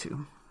 Feel free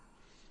to.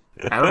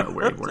 I don't know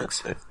where he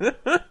works.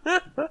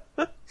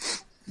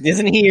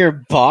 Isn't he your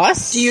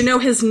boss? Do you know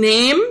his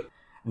name?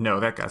 No,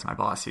 that guy's my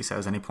boss, he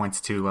says, and he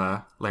points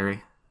to,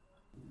 Larry.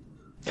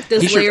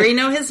 Does Larry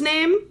know his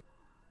name?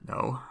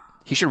 No.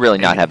 He should really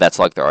not have that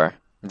slug thrower.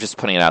 I'm just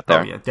putting it out there.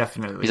 Oh, yeah,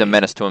 definitely. He's a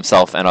menace to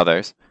himself and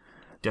others.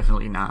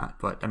 Definitely not,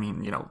 but, I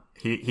mean,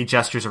 he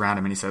gestures around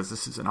him and he says,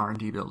 this is an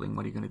R&D building,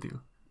 what are you going to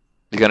do?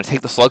 You're going to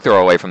take the slug thrower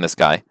away from this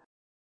guy.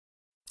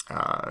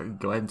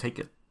 Go ahead and take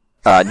it.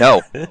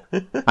 No.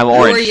 I'm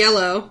orange. Or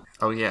yellow.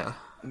 Oh, yeah.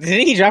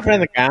 Didn't he drop it on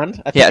the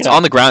ground? Yeah, it's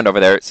on the ground over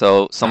there,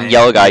 so some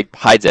yellow guy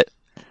hides it.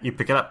 You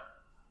pick it up.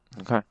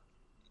 Okay.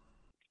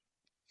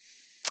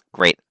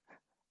 Great.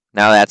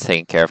 Now that's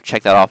taken care of.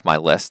 Check that off my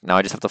list. Now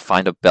I just have to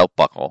find a belt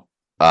buckle.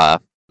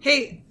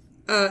 Hey,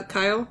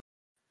 Kyle?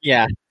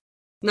 Yeah.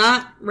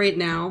 Not right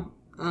now,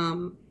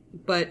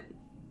 but,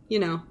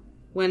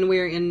 when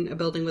we're in a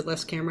building with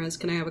less cameras,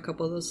 can I have a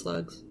couple of those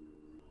slugs?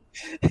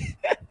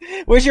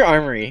 Where's your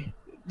armory?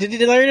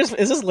 Did Larry is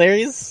this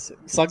Larry's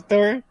slug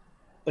thrower?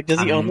 Like, does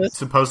he own this?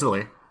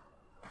 Supposedly.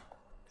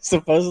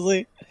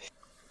 Supposedly?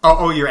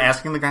 Oh, you're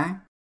asking the guy?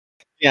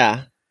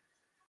 Yeah.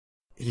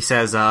 He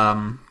says,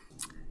 I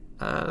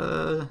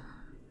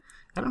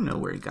don't know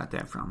where he got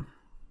that from.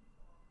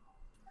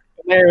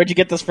 Larry, where'd you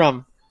get this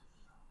from?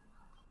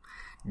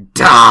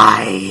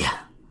 Die!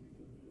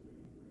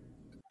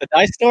 The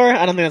dice store?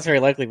 I don't think that's very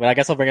likely, but I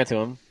guess I'll bring it to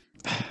him.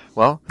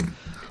 Well.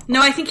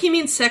 No, I think he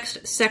means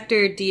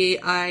Sector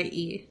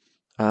DIE.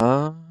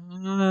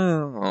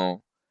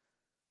 Oh.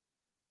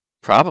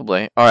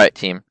 Probably. Alright,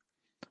 team.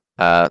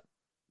 What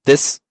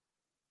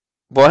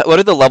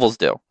do the levels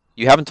do?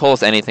 You haven't told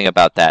us anything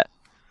about that.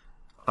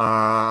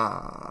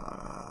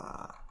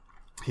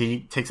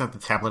 He takes out the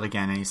tablet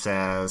again and he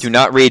says... Do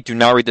not read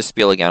the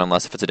spiel again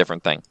unless if it's a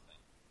different thing.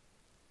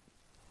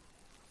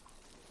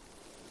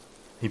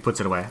 He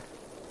puts it away.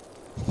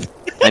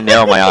 I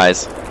narrow my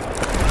eyes.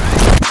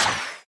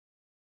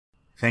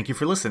 Thank you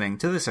for listening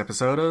to this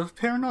episode of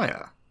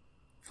Paranoia.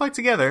 Fight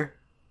together,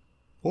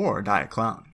 or die a clown.